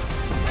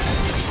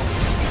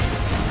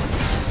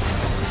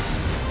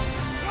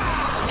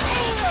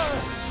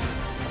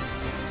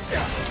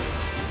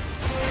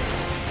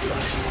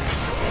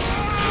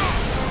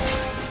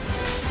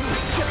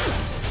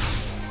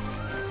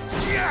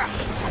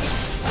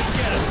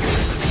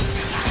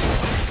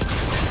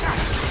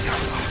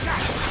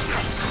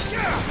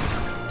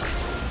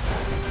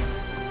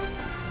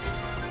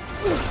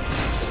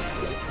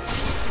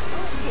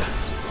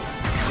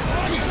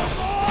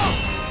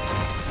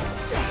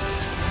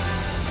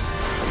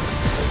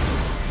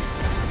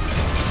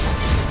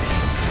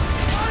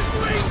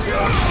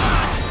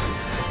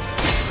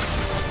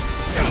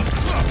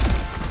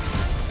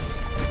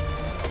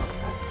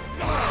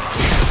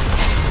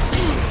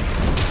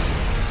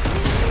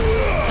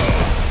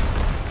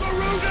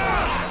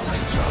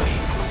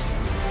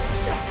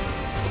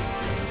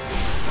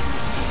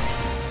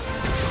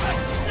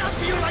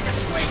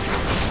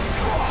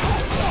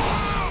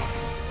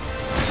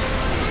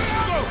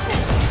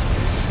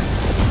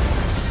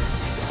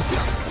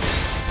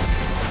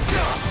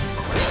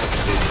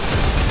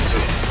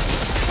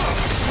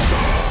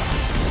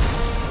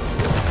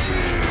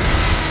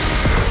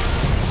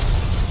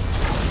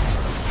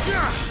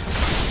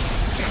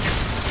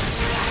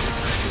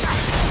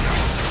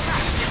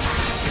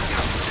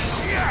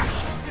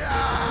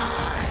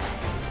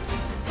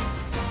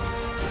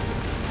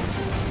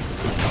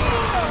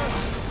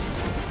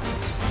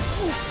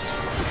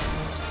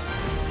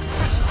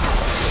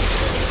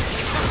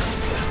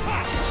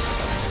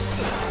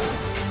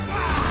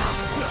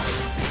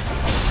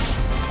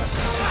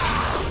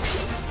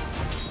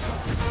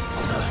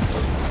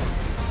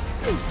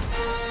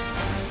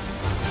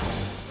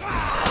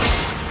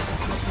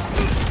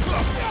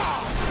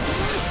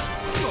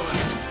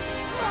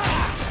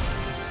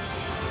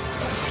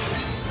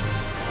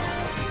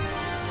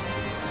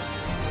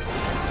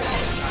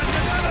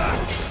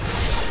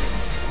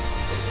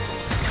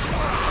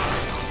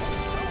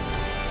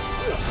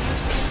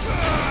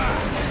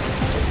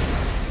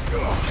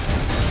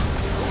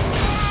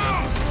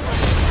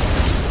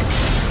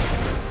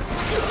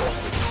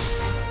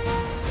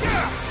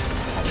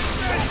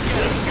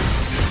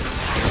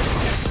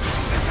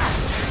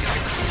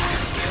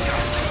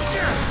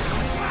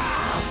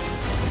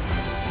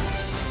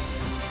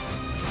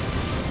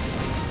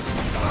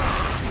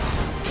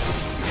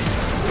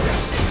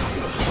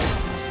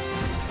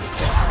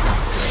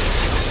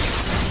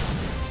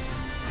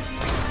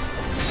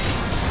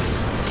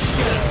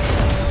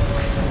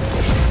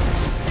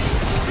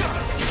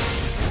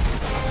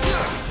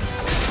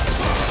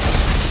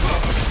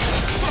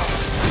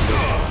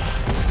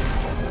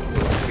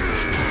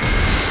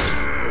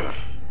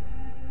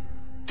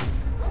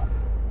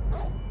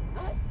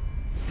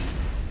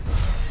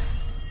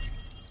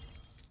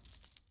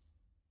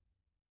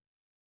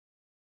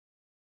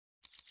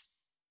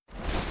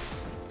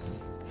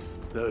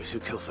 Those who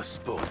kill for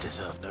sport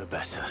deserve no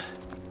better.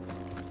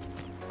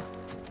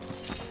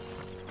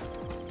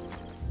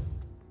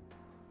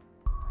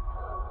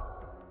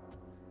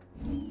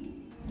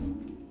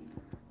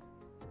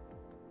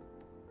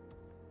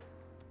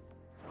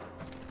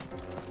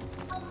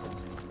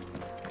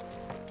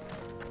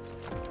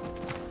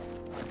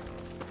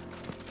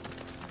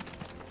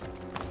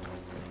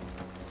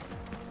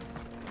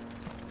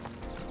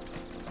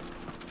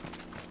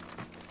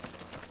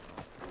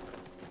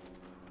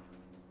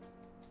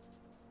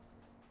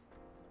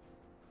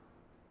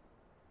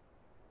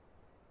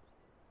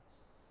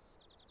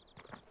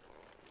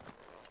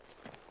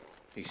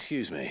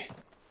 Excuse me.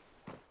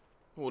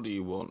 What do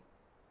you want?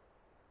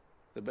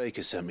 The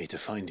baker sent me to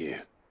find you.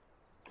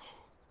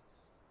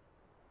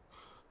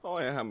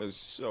 I am a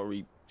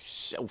sorry,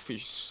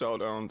 selfish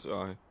sod, aren't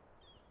I?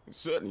 I'm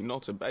certainly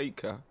not a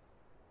baker.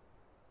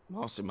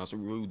 Master must have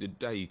ruled the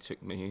day he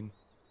took me in.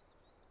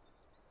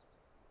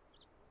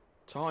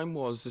 Time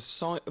was the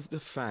sight of the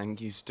fang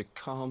used to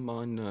calm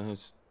my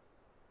nerves.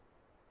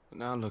 But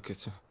now look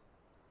at her.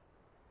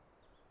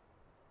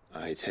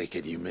 I take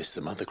it you missed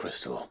the Mother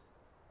Crystal.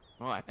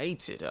 I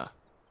hated her,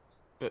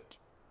 but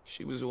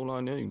she was all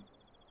I knew.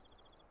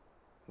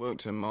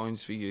 Worked her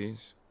mines for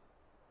years.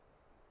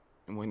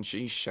 And when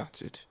she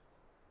shattered,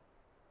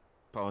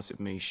 part of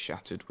me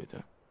shattered with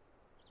her.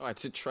 I had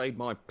to trade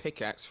my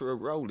pickaxe for a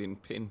rolling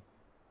pin,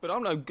 but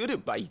I'm no good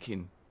at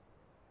baking.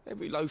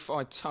 Every loaf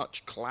I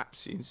touch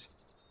collapses.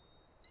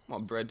 My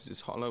bread's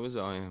as hollow as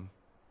I am.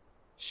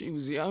 She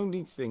was the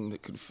only thing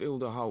that could fill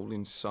the hole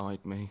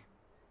inside me.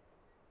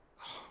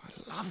 Oh,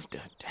 I loved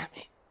her, damn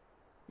it.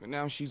 But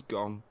now she's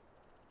gone.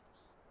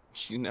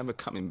 She's never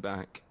coming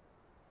back.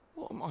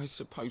 What am I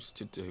supposed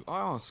to do? I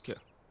ask her.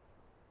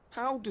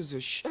 How does a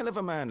shell of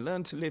a man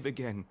learn to live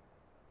again?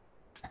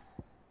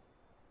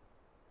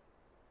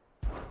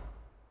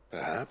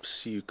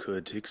 Perhaps you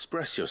could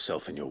express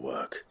yourself in your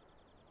work.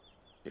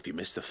 If you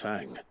missed the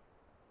fang,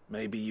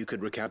 maybe you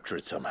could recapture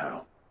it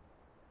somehow.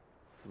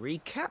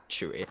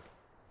 Recapture it?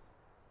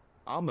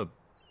 I'm a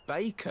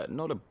baker,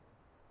 not a...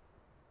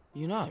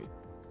 You know,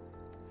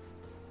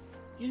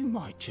 you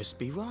might just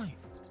be right.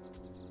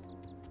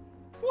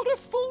 What a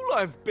fool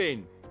I've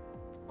been!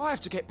 I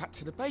have to get back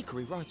to the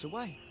bakery right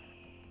away.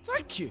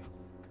 Thank you.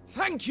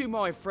 Thank you,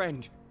 my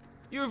friend.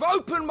 You've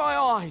opened my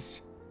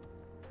eyes.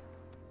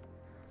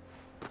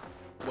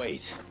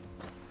 Wait.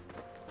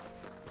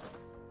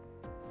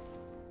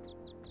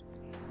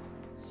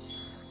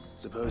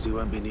 Suppose you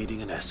won't be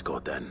needing an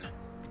escort then.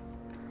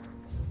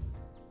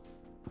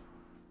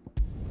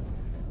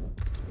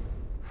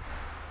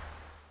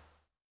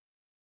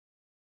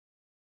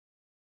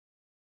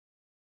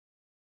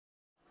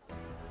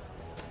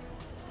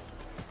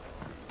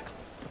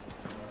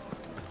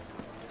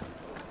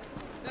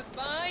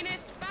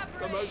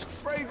 The most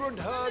fragrant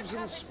herbs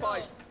and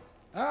spice.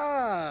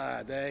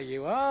 Ah, there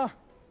you are.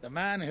 The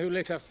man who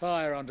lit a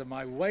fire under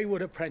my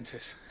wayward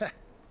apprentice.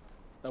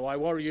 Though I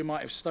worry you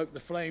might have stoked the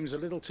flames a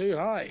little too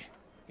high.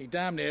 He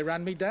damn near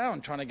ran me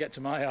down trying to get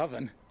to my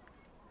oven.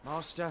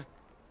 Master,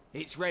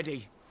 it's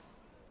ready.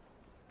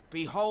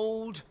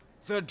 Behold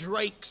the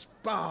Drake's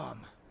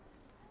Balm.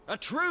 A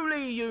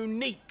truly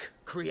unique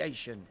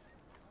creation.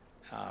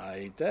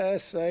 I dare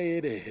say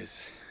it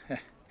is.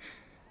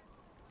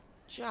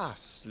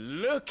 Just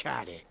look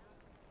at it.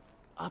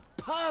 A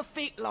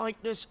perfect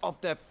likeness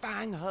of the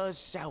Fang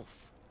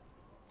herself.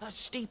 Her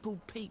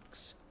steepled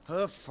peaks,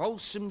 her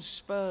fulsome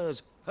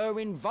spurs, her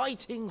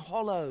inviting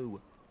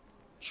hollow.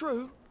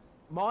 True,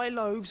 my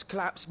loaves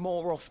collapse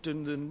more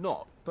often than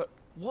not, but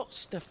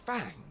what's the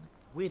Fang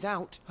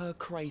without her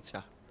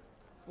crater?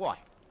 Why,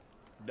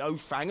 no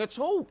Fang at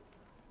all.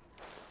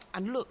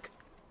 And look,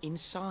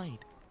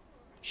 inside.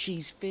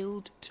 She's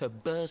filled to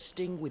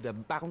bursting with a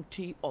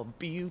bounty of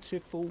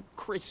beautiful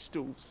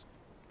crystals.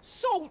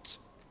 Salt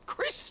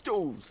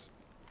crystals!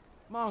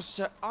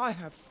 Master, I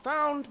have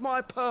found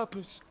my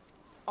purpose.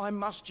 I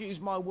must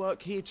use my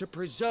work here to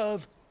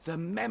preserve the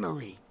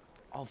memory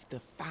of the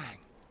Fang.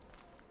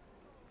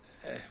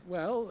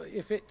 Well,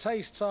 if it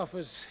tastes half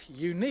as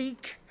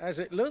unique as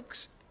it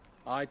looks,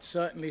 I'd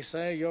certainly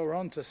say you're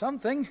onto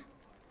something.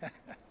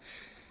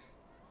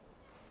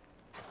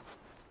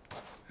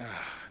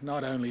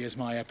 Not only is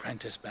my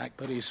apprentice back,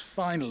 but he's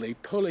finally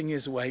pulling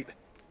his weight.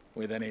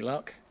 With any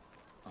luck,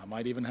 I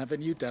might even have a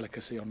new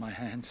delicacy on my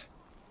hands.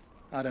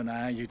 I don't know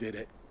how you did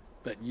it,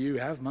 but you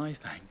have my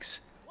thanks.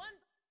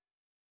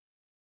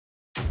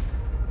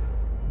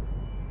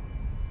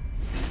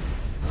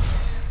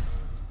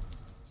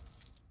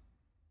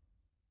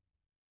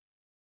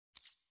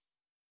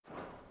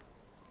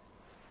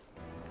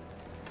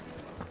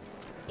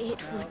 It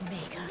would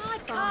make a My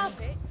fine...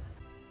 carpet.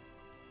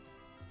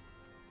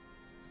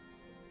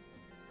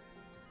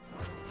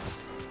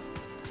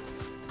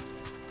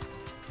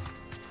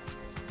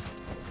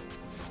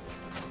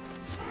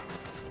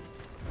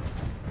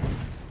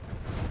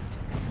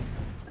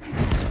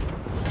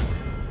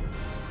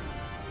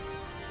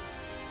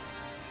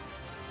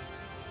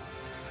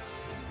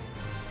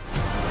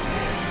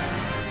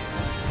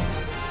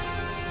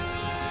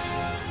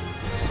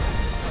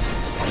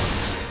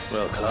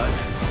 Well, Clive.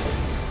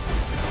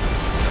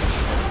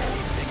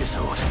 Bigger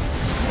sword.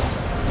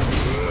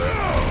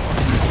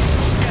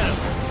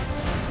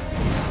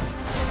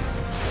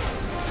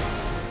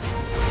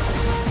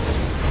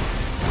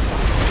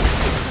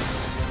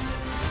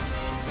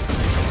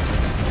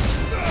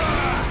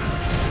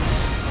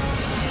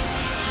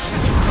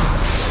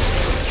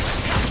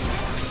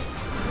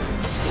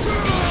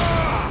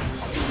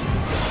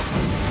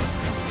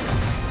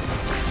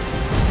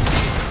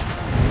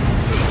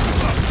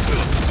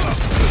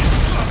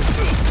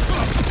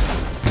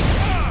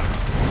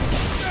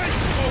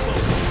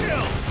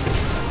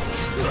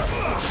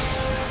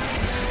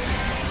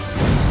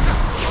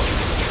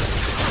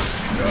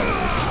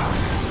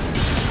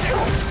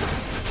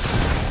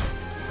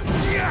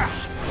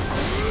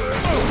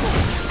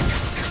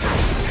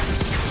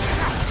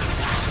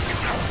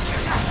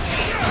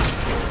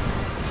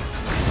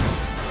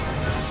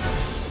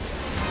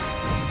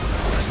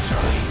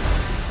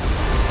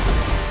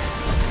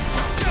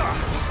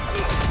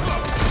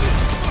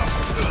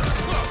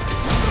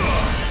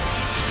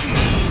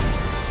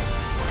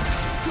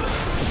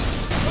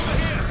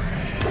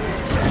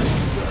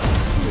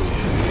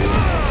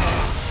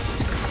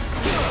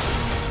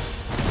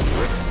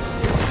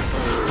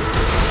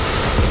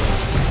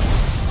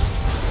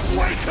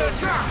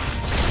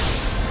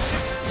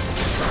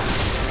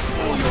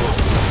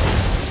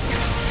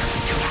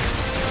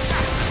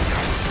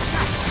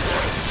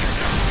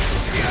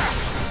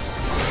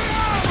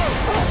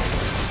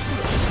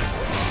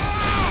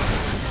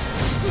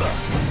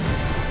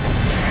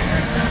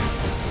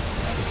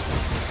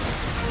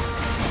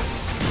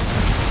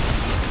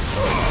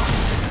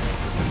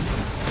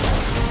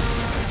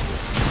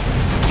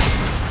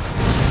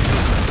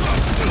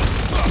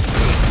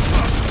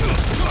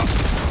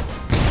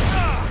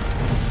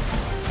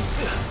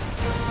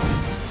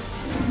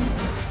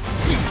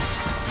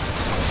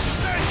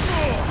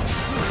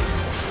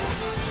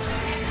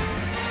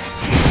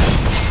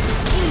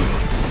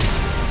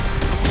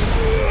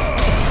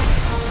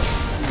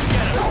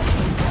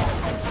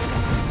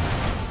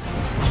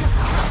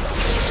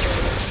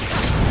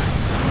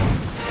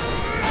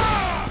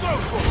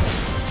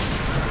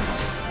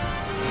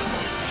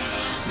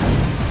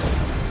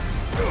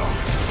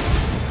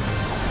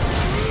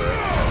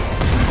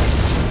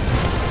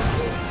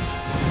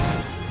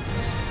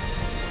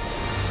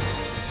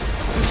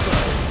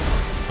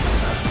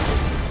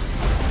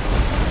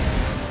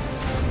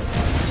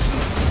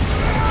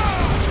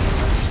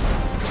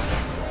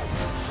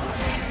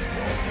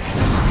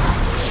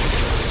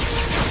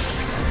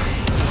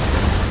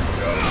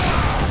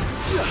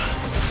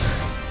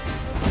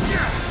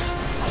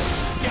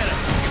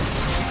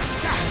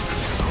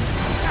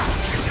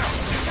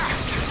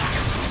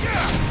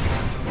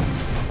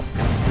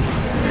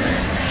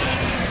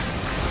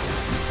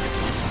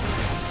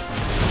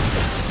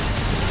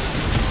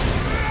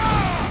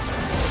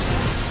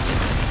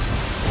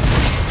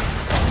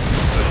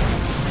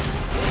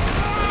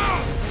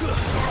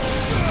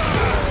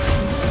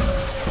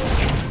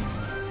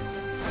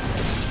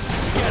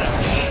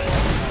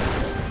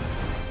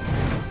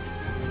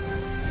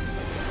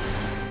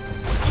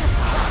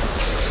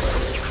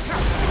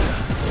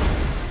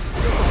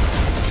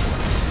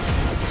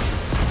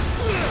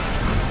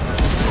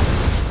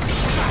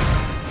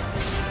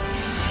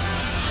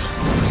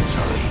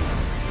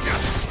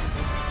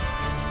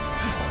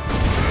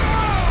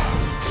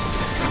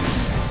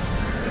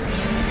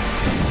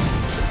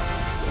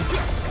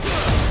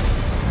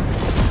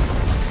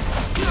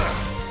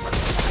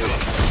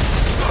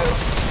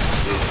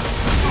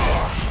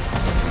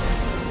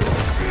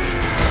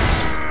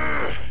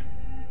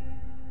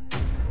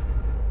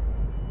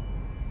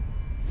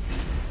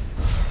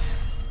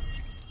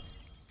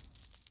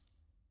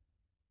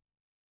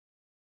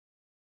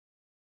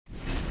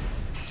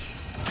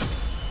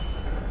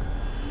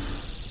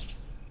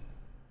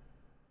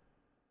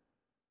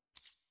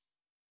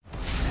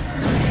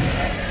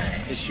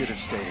 should have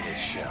stayed in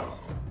its shell.